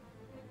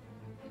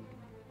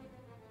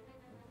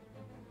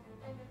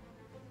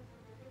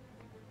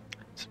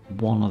 It's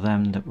one of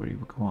them that we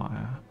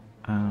require,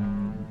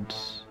 and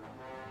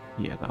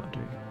yeah, that'll do.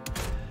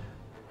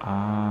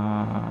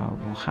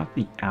 We'll have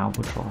the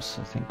Albatross,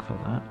 I think, for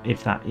that.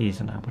 If that is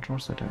an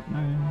Albatross, I don't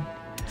know.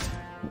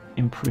 We'll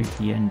improve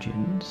the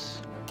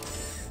engines.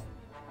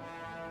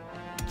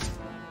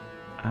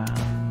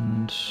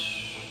 And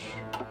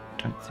I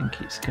don't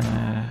think it's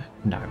gonna...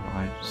 No,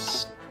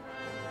 that's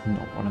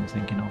not what I'm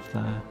thinking of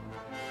there.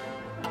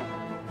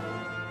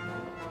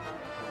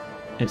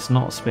 It's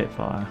not a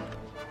Spitfire.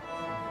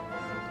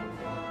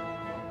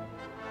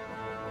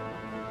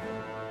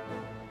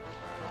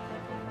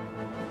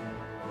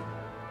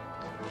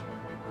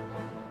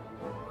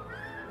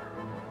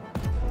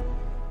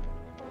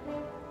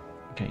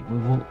 Okay, we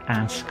will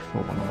ask for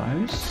one of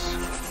those.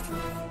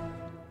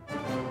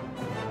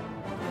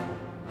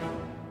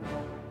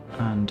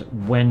 And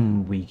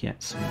when we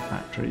get some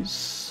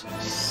factories,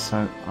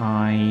 so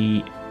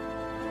I'm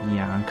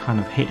kind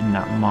of hitting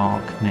that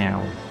mark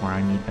now where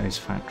I need those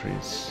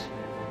factories.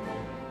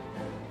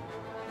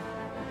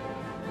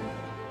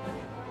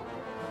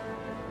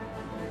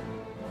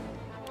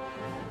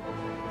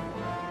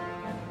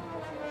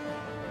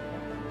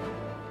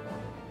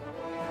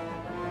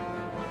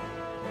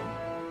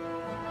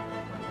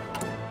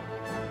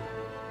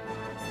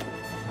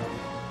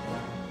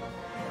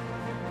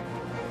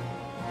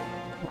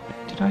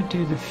 Did I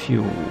do the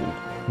fuel?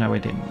 No, I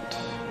didn't.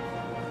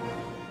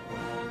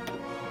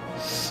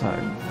 So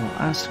we'll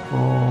ask for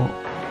all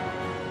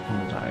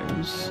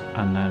those,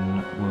 and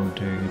then we'll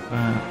do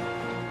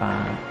that,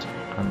 that,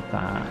 and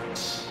that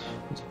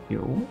as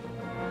fuel.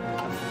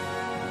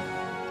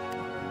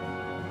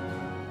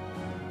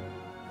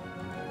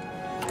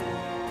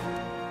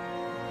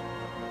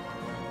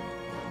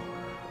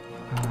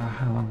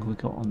 How long have we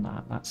got on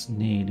that? That's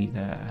nearly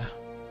there.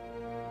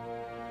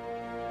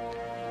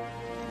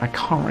 I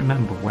can't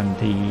remember when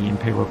the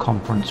Imperial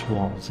Conference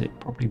was. It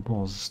probably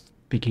was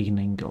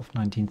beginning of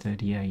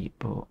 1938,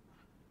 but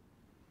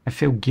I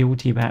feel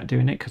guilty about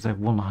doing it because I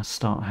want to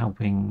start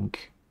helping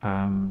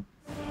China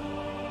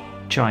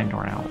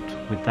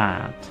out with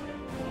that.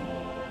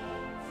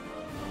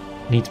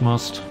 Needs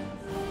must.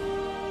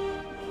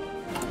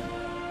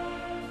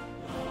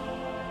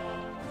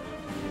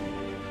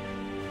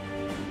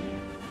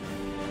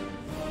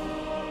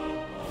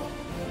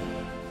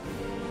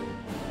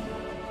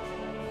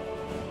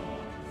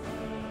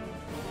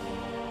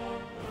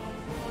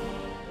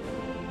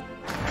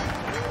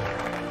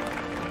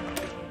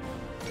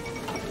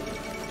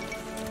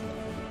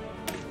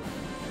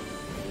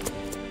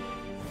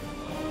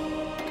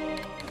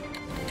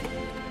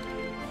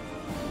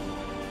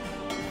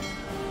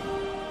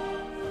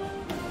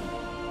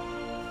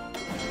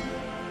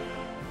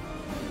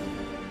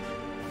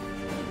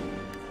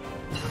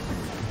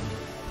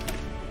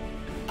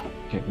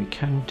 Okay, we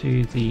can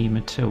do the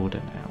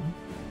Matilda now.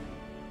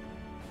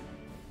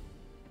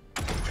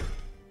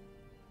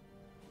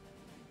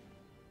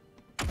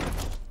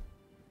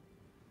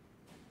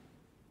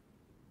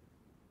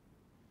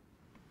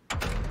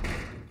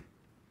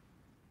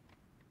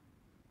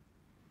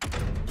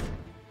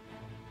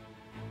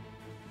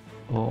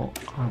 Or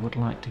I would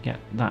like to get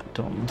that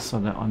done so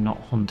that I'm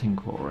not hunting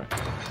for it.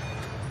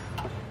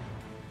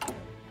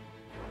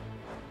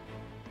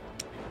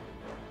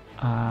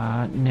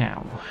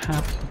 Now,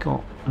 have we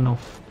got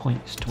enough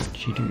points to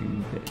actually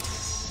do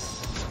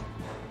this?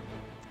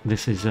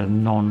 This is a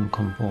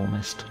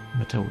non-conformist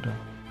Matilda.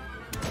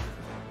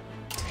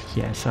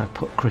 Yes, I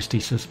put Christie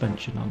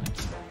suspension on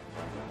it.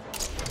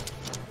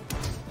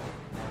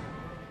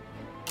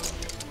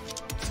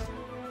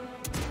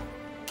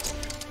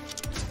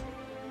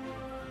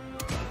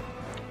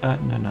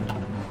 No.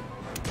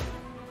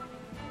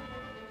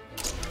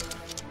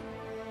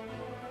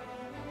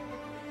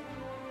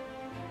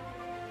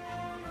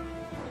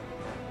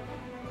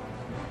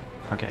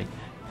 Okay,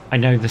 I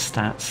know the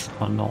stats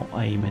are not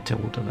a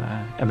Matilda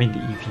there. I mean,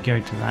 if you go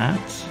to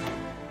that,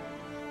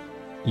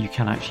 you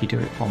can actually do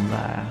it from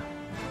there.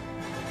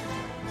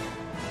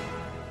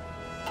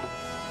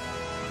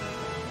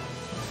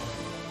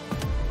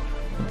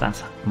 But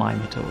that's my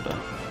Matilda.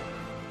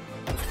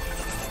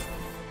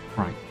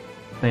 Right,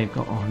 they've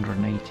got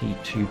 180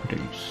 to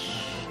produce.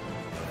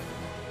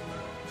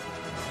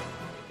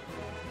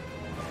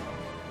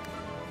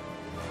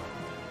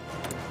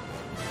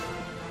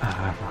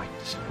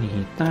 Right,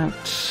 need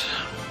that.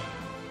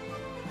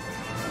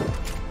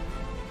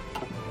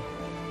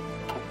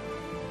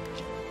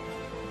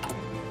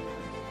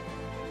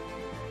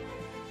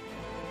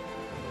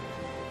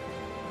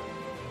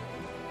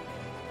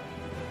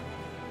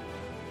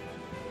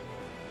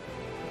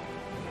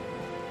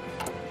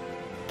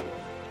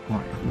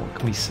 Right, what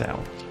can we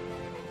sell?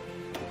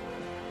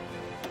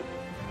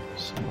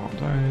 Some more of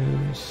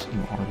those, some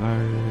more of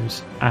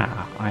those.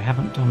 Ah, I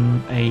haven't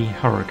done a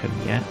Hurricane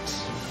yet.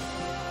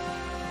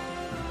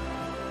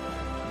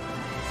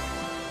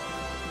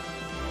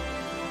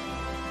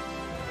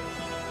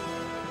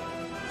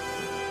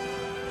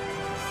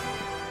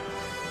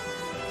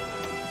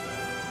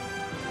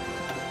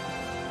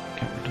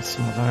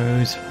 Some of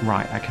those.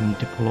 Right, I can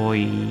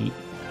deploy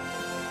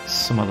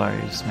some of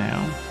those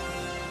now.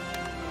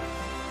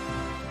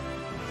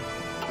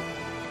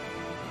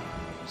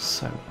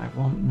 So I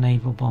want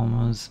naval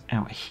bombers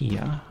out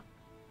here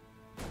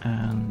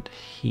and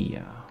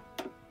here.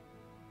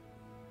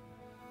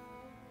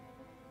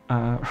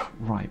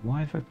 Right, why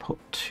have I put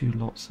 2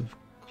 lots of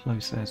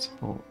close air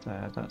support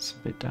there? That's a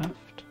bit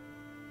daft.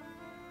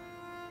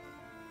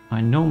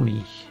 I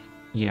normally...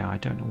 yeah, I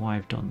don't know why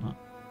I've done that.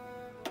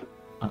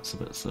 That's a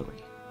bit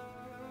silly.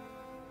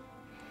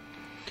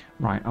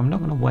 Right, I'm not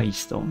going to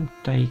waste them.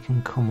 They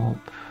can come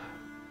up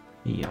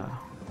here.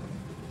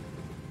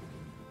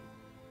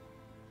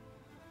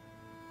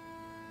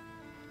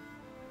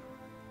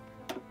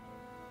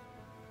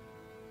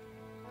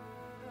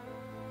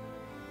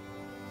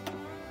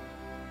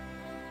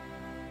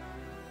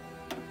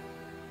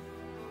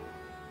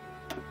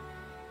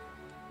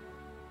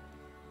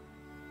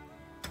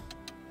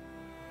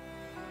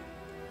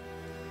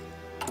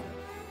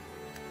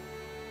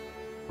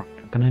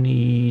 Gonna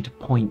need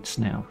points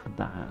now for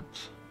that.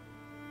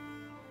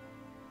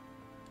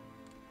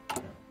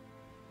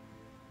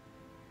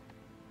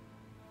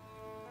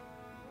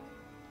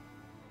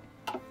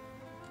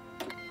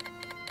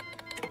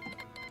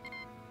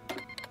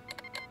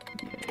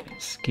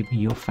 Yes, give me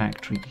your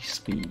factory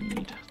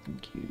speed.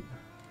 Thank you.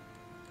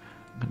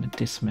 I'm gonna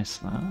dismiss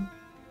that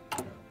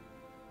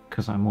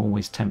because I'm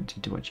always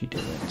tempted to actually do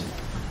it.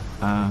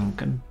 I'm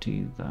gonna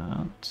do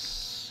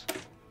that.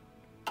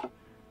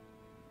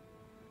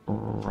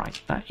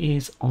 Right, that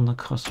is on the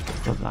cusp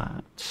for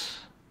that.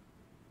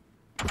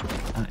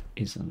 That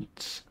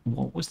isn't.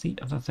 What was the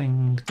other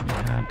thing that we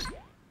had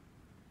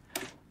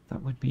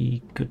that would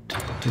be good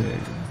to do?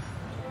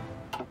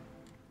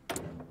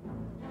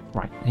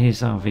 Right,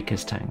 here's our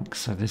Vickers tank.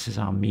 So this is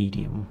our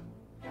medium.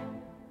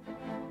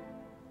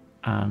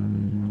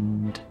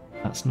 And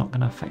that's not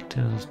going to affect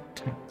us.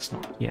 Tank's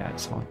not yet,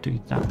 so I'll do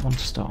that one to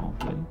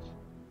start with.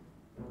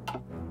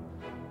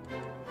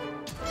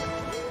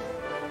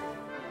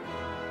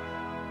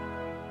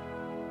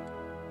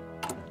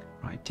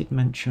 I did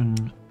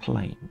mention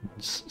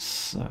planes,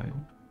 so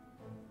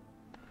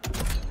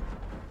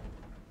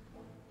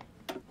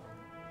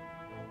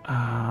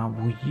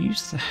we'll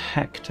use the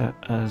Hector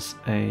as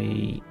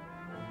a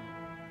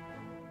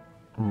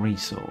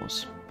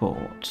resource,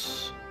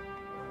 but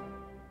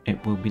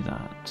it will be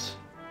that.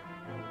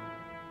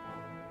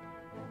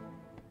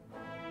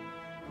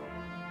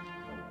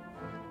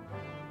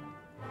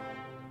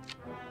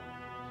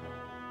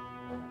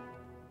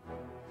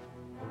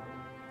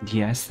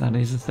 Yes, that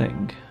is a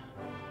thing.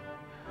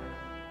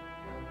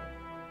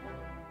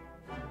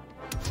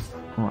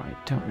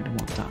 Right, don't really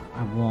want that.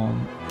 I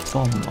want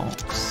bomb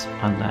locks,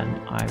 and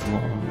then I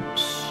want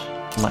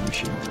light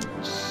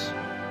machines.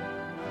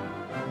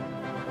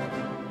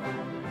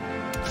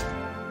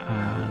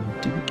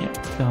 And do we get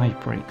dive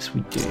brakes?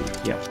 We do,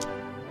 yep.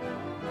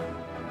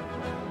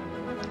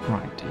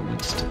 Right, it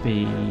needs to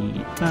be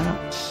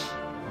that.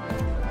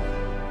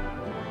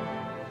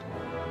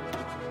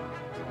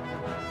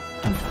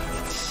 And that.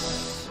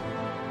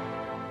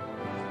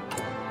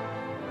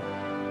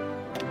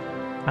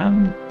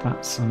 And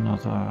that's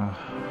another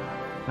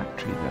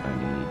factory that I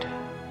need.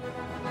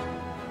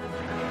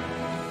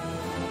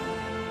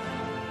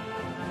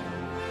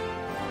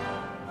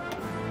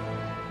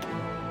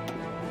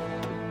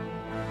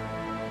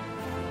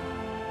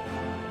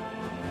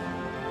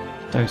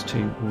 Those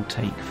two will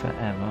take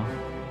forever.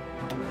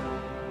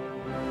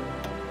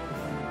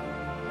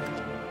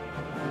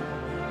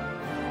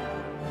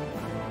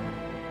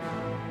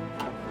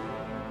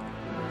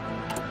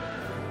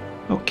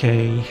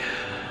 Okay.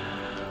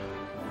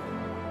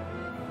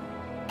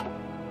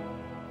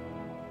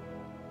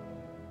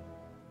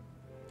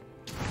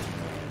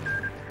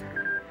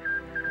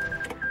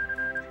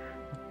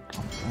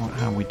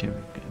 How are we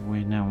doing?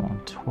 We're now on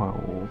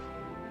 12.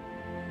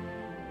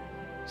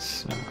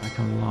 So I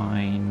can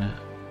line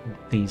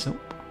these up.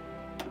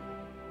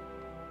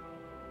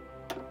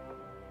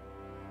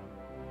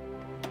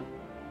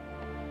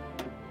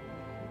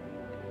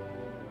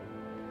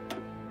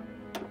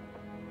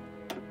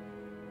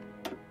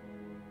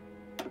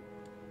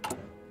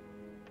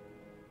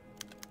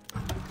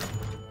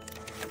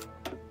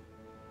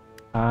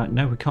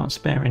 No, we can't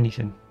spare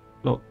anything.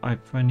 Look, I've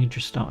only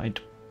just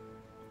started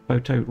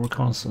photo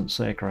reconnaissance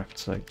aircraft,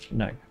 so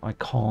no, I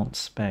can't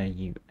spare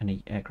you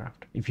any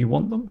aircraft. If you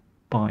want them,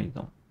 buy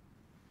them.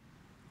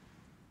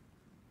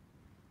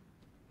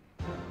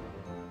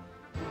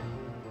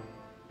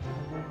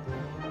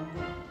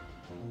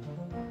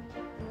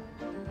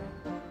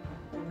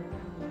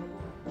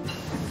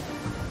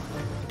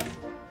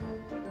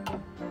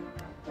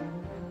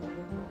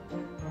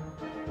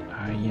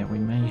 Yeah, we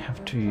may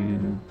have to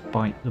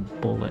bite the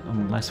bullet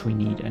unless we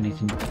need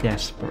anything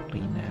desperately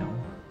now.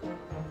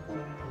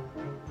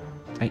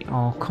 They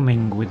are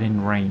coming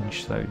within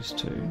range, those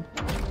two.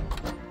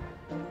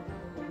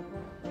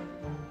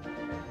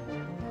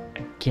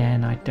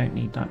 Again, I don't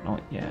need that,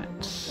 not yet.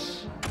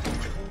 If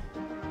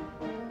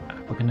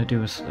we're going to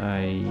do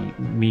a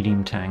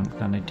medium tank,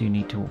 then I do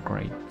need to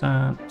upgrade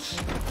that.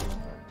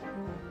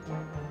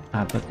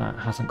 But that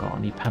hasn't got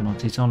any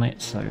penalties on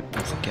it, so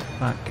let's get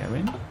that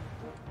going.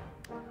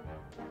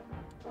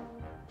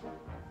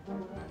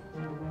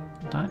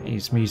 That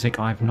is music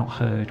I've not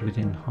heard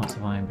within Hearts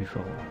of Iron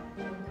before.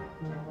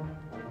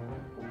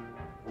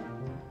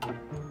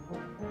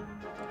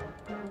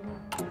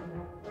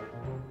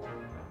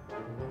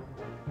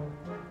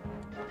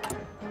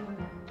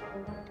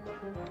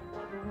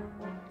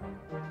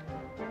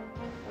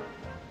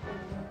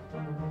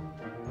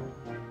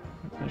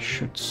 That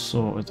should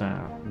sort it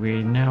out.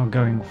 We're now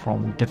going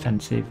from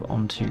defensive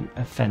onto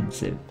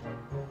offensive.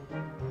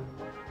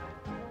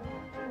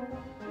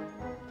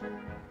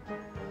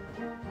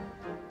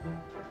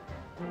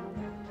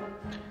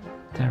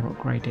 They're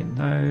upgrading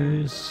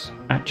those.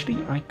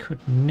 Actually, I could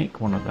nick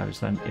one of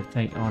those then if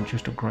they are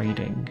just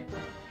upgrading.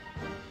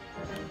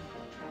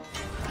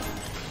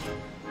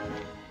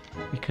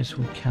 Because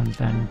we can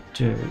then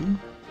do...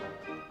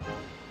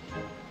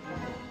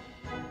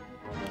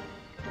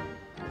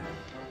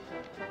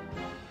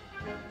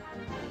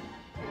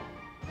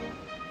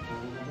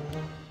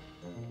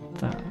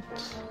 that.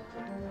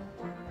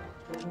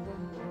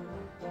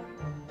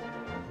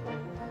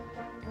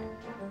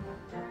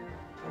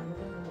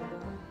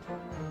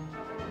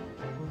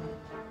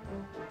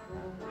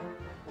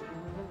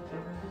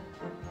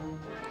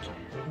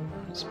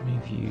 Let's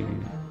move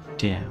you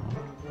down.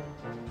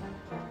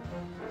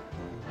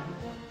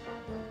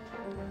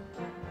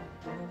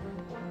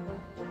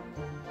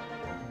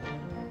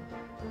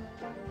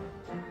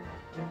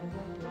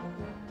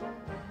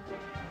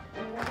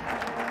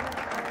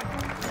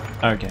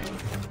 Okay.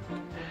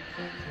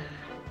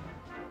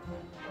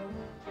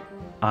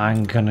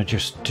 I'm gonna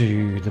just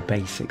do the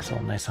basics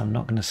on this. I'm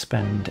not gonna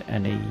spend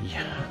any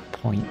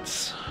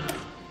points.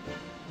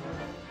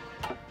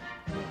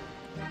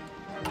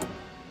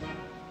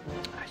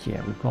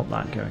 Yeah, we've got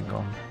that going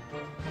on.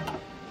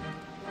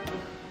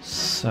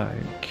 So,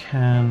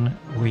 can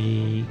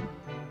we...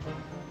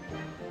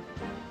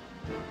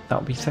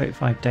 That'll be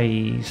 35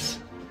 days.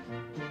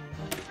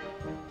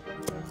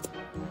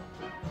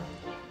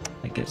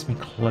 That gets me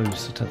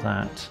closer to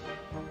that.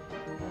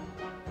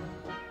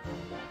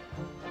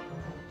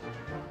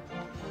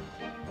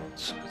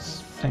 So I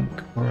think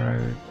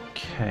we're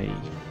okay.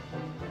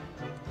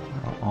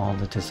 Where are all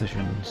the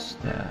decisions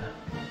there?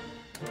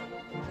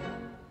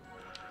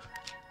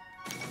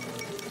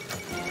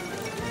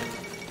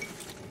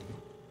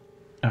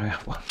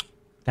 Well,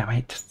 damn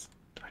it.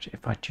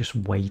 If I just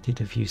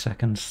waited a few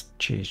seconds.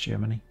 Cheers,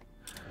 Germany.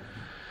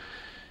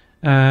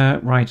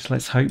 Right,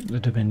 let's hope the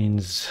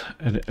Dominions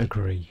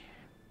agree.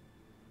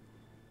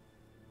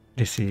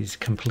 This is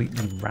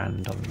completely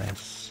random,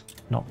 this.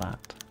 Not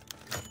that.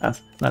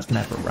 That's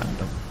never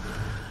random.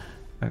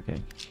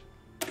 Okay.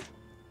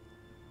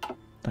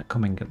 That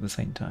coming at the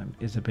same time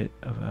is a bit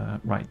of a...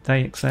 Right,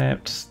 they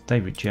accept, they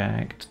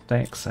reject,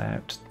 they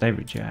accept, they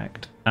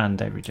reject, and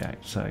they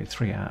reject. So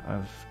 3 out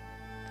of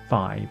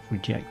 5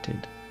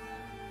 rejected.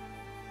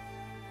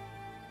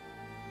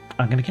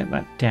 I'm going to get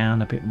that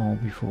down a bit more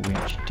before we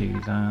actually do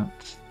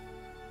that.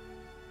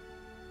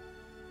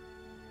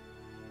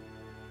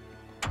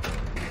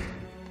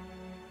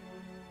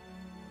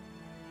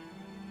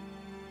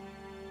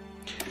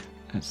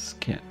 Let's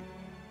get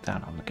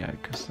that on the go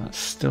because that's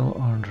still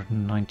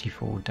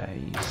 194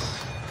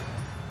 days.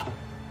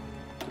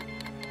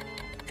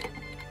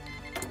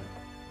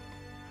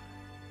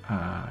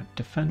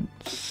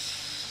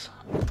 Defense.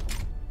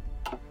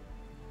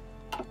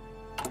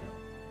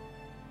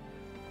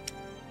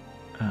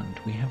 And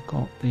we have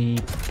got the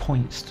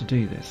points to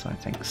do this, I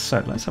think.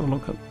 So let's have a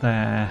look at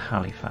their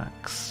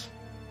Halifax.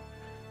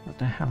 But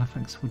their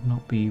Halifax would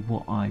not be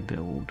what I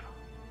build.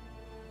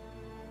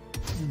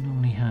 We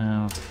normally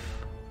have...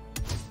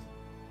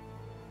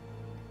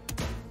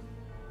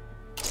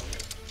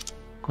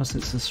 Because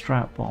it's a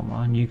strap bomber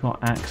and you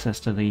got access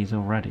to these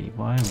already,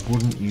 why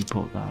wouldn't you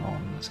put that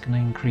on? It's going to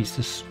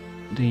increase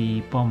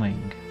the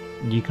bombing.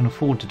 You can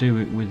afford to do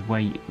it with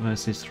weight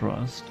versus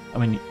thrust. I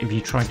mean, if you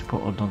try to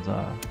put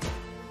another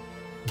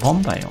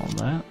bomb bay on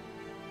there...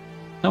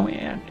 No,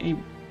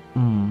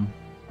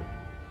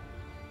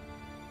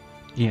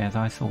 yeah,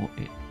 I thought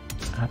it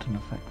had an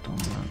effect on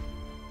that.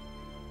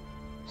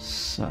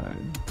 So...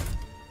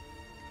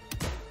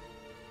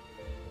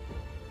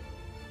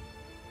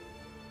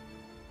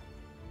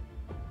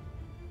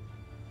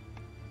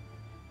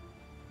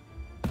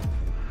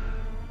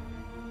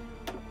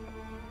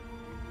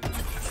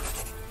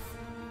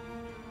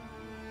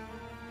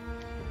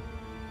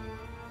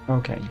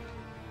 Okay.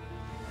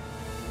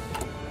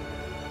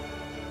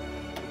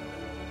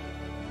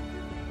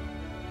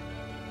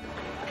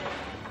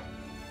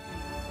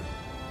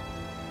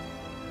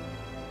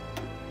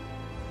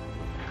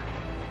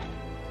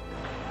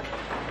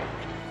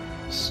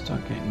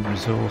 Start getting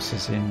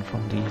resources in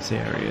from these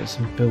areas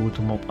and build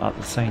them up at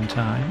the same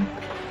time.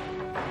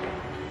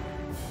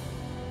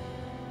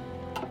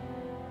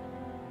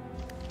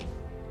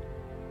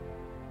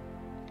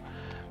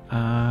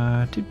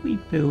 Did we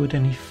build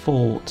any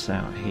forts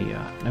out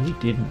here? No, we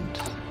didn't.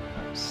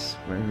 That's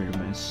very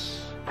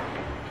remiss.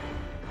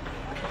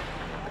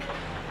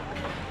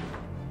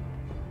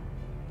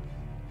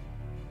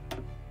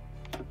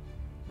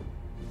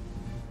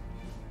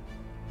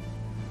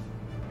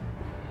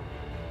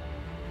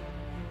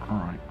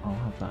 Alright, I'll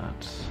have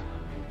that.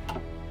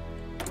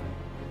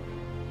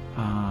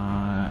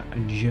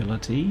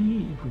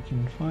 Agility, if we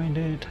can find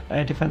it.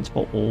 Air defense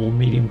for all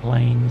medium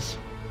planes.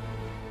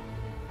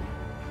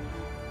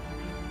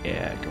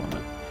 Yeah, go on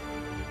then.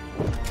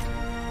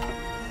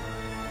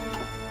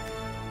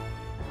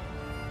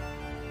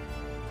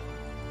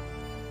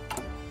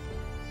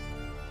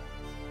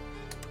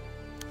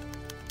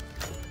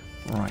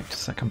 Right,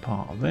 second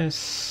part of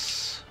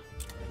this.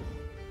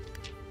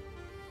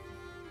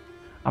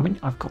 I mean,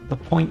 I've got the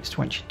points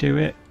to actually do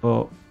it,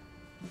 but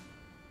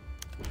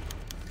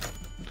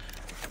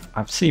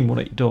I've seen what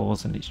it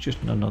does, and it's just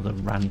another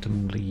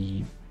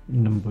randomly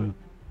numbered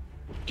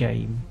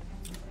game.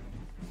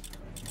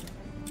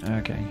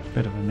 Okay,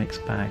 bit of a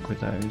mixed bag with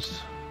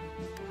those.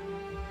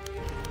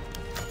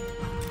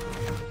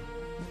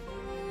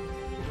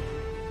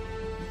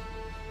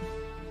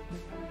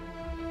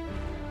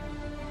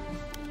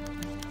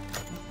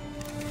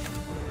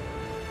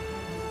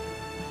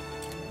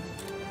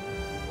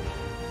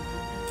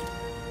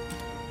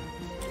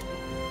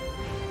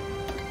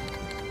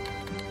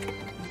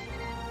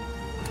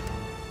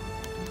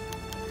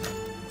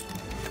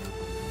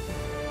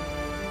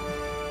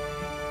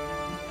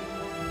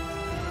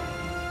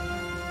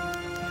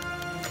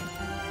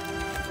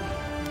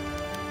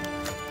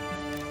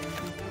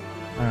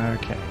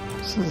 Okay,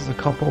 so there's a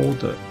couple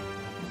that...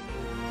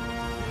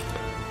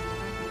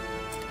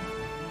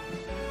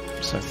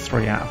 So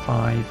 3 out of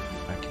 5.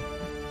 Okay.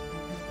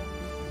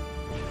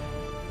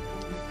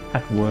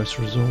 Had worse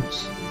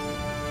results.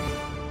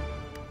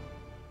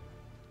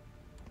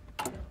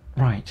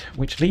 Right,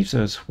 which leaves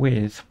us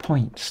with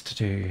points to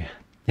do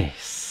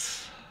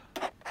this.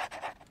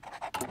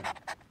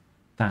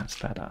 That's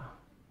better.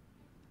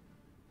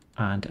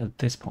 And at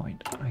this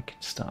point, I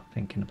can start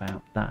thinking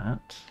about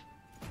that.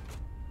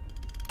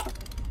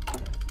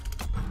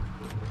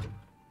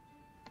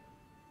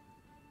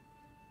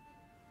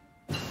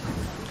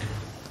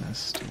 That's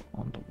still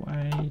on the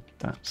way.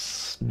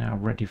 That's now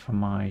ready for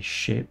my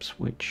ships,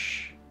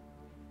 which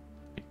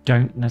I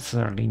don't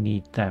necessarily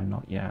need them,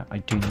 not yet. I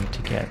do need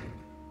to get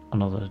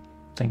another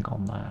thing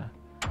on there.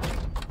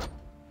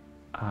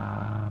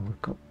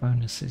 We've got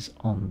bonuses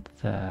on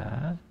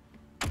there.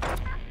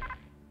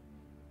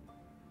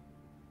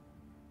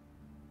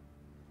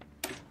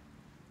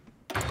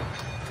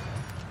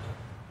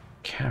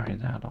 Carry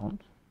that on.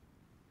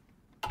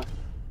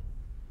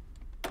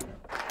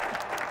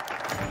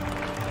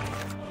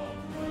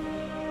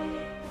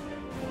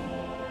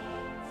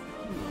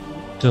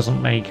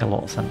 Doesn't make a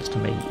lot of sense to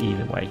me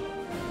either way.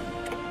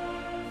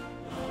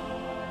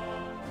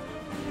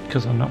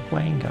 Because I'm not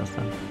playing as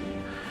them.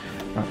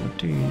 Right, we'll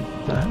do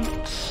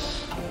that.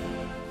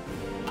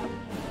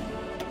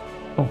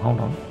 Oh, hold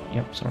on.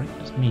 Yep, sorry.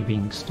 It's me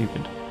being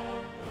stupid.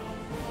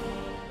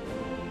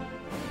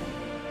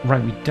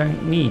 Right, we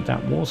don't need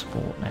that war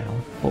support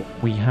now, but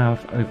we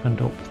have opened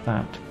up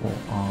that for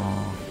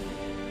our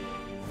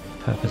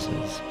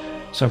purposes.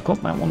 So I've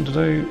got that one to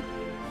do,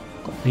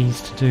 got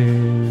these to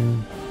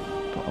do,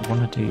 but I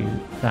want to do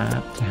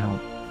that to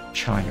help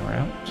China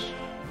out.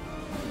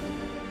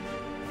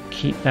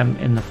 Keep them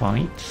in the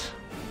fight.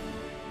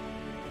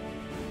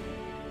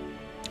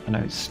 I know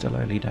it's still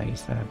early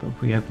days there, but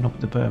if we open up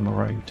the Burma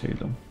Road to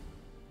them.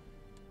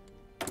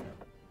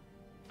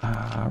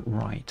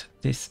 Right,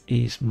 this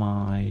is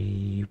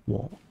my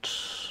what?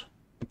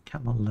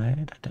 Camel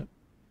Laird? I don't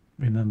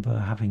remember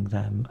having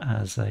them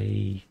as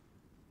an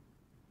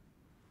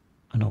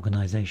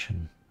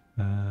organisation.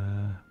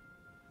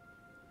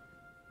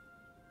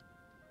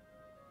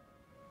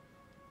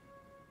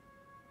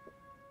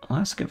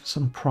 Let's go for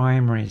some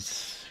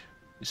primaries.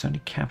 It's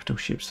only capital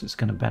ships that's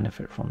going to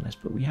benefit from this,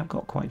 but we have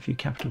got quite a few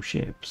capital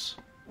ships.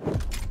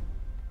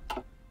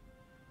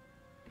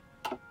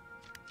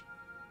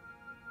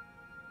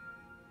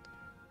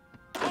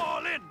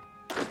 All in.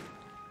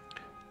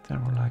 They're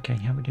all okay.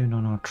 How are we doing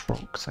on our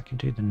trucks? I can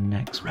do the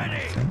next one, I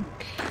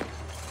think.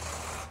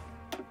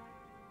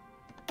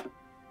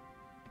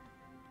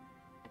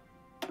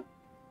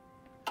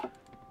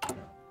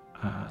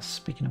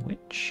 Speaking of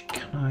which,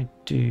 can I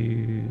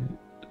do...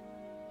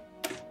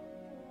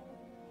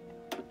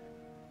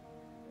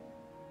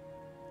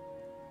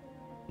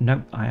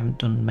 Nope, I haven't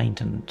done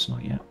maintenance,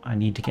 not yet. I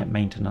need to get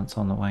maintenance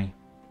on the way.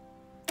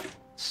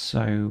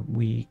 So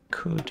we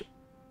could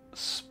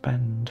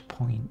spend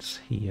points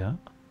here.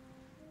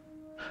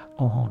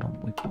 Oh, hold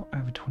on, we've got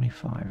over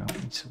 25,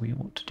 haven't we? So we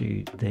ought to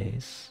do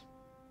this.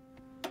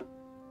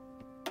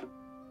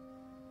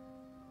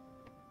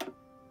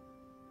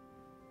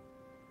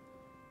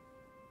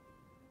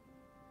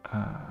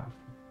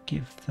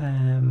 Give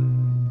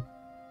them...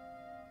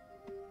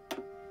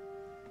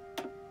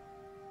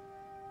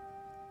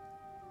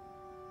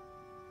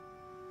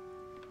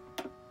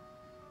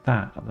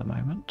 that at the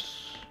moment.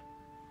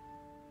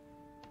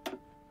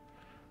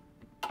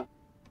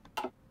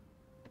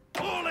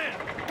 All in.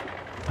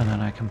 And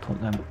then I can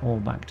put them all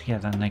back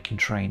together and they can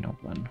train up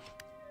then.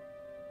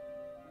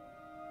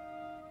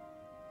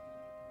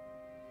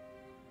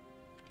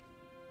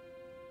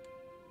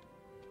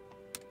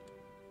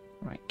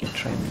 Right, get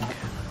training.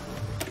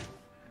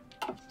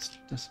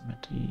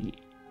 Decimated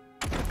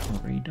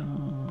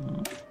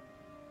radar.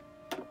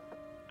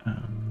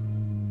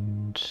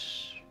 And...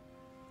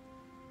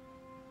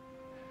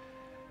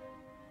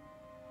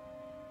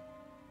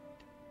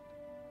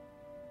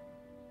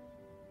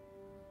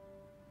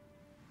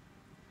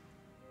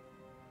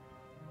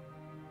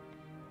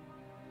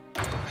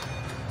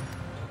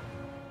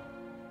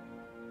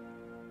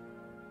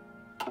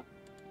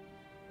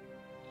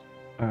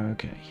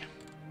 okay.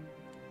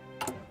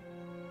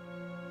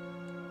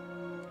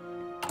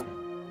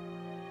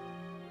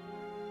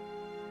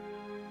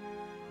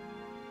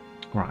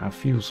 Right, our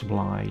fuel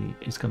supply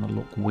is going to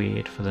look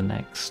weird for the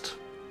next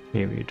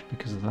period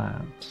because of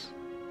that.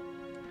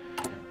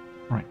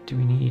 Right, do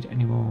we need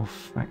any more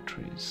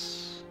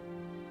factories?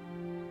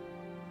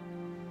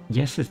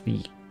 Yes is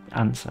the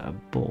answer,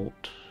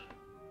 but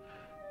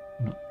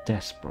I'm not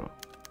desperate.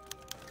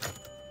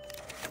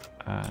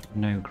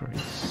 No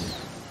grease.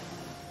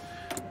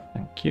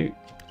 Thank you.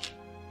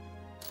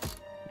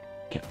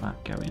 Get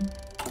that going.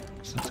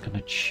 So that's going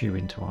to chew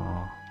into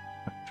our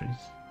factories.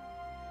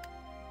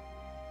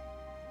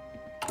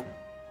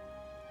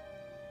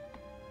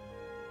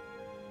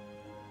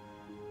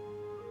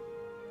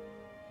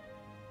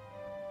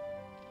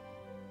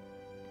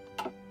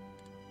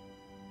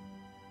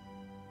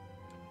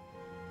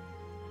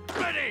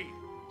 Ready.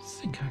 I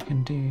think I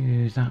can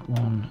do that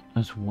one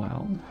as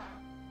well.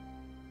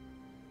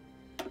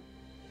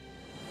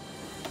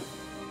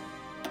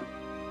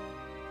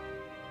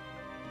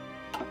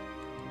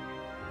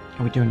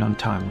 How are we doing on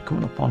time? We're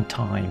coming up on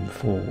time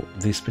for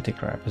this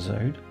particular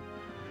episode.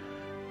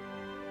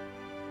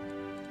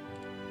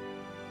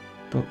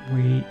 But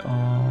we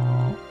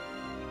are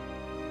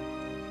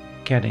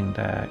getting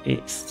there.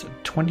 It's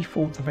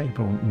 24th of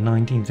April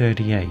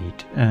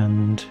 1938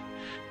 and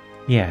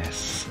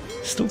yes,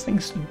 still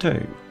things to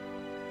do.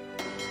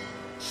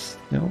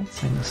 Still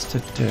things to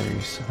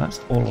do. So that's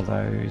all of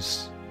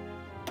those.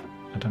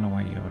 I don't know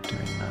why you're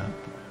doing that.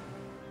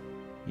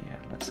 Yeah,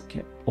 let's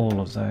get all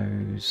of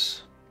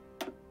those.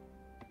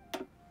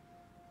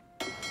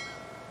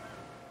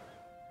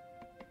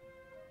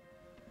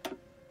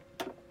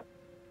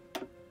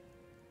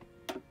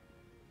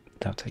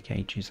 They'll take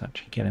ages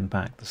actually getting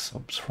back the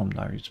subs from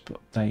those, but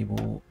they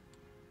will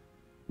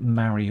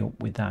marry up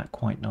with that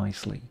quite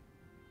nicely.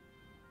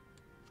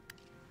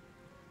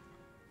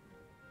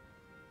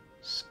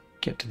 Let's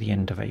get to the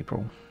end of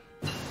April.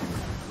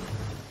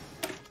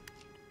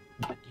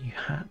 You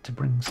had to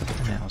bring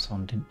something else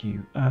on, didn't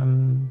you?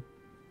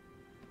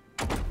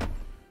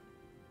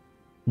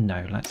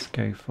 No, let's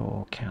go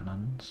for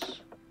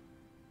cannons.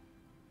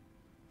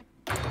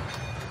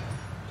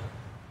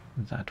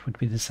 That would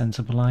be the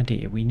sensible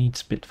idea. We need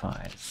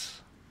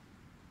Spitfires.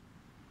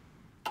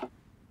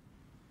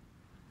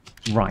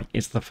 Right,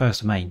 it's the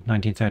 1st of May,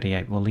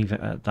 1938. We'll leave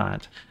it at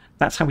that.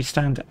 That's how we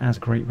stand as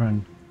Great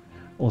Britain,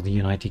 or the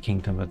United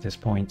Kingdom at this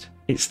point.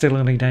 It's still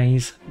early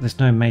days. There's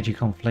no major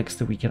conflicts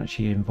that we can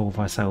actually involve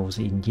ourselves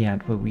in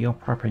yet, but we are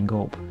prepping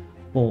up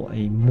for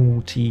a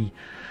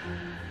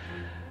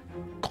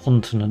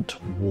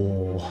multi-continent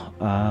war.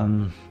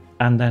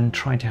 And then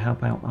trying to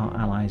help out our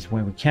allies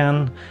where we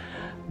can.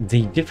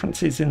 The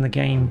differences in the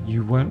game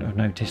you won't have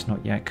noticed,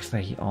 not yet, because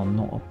they are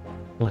not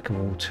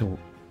applicable till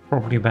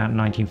probably about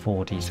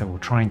 1940, so we'll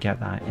try and get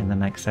that in the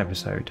next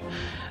episode.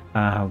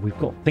 We've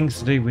got things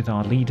to do with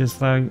our leaders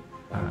though,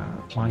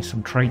 apply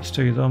some traits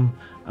to them,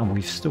 and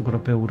we've still got to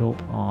build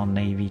up our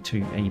navy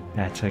to a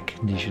better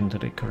condition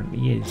than it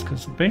currently is,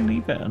 because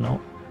believe it or not,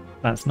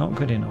 that's not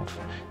good enough.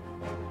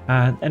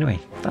 Anyway,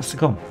 that's to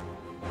come.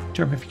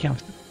 Join me if you can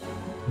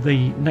for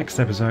the next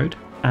episode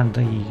and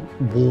the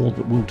war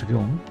that will to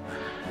come.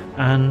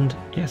 And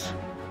yes,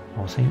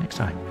 I'll see you next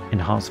time in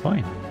Hearts of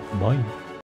Iron. Bye.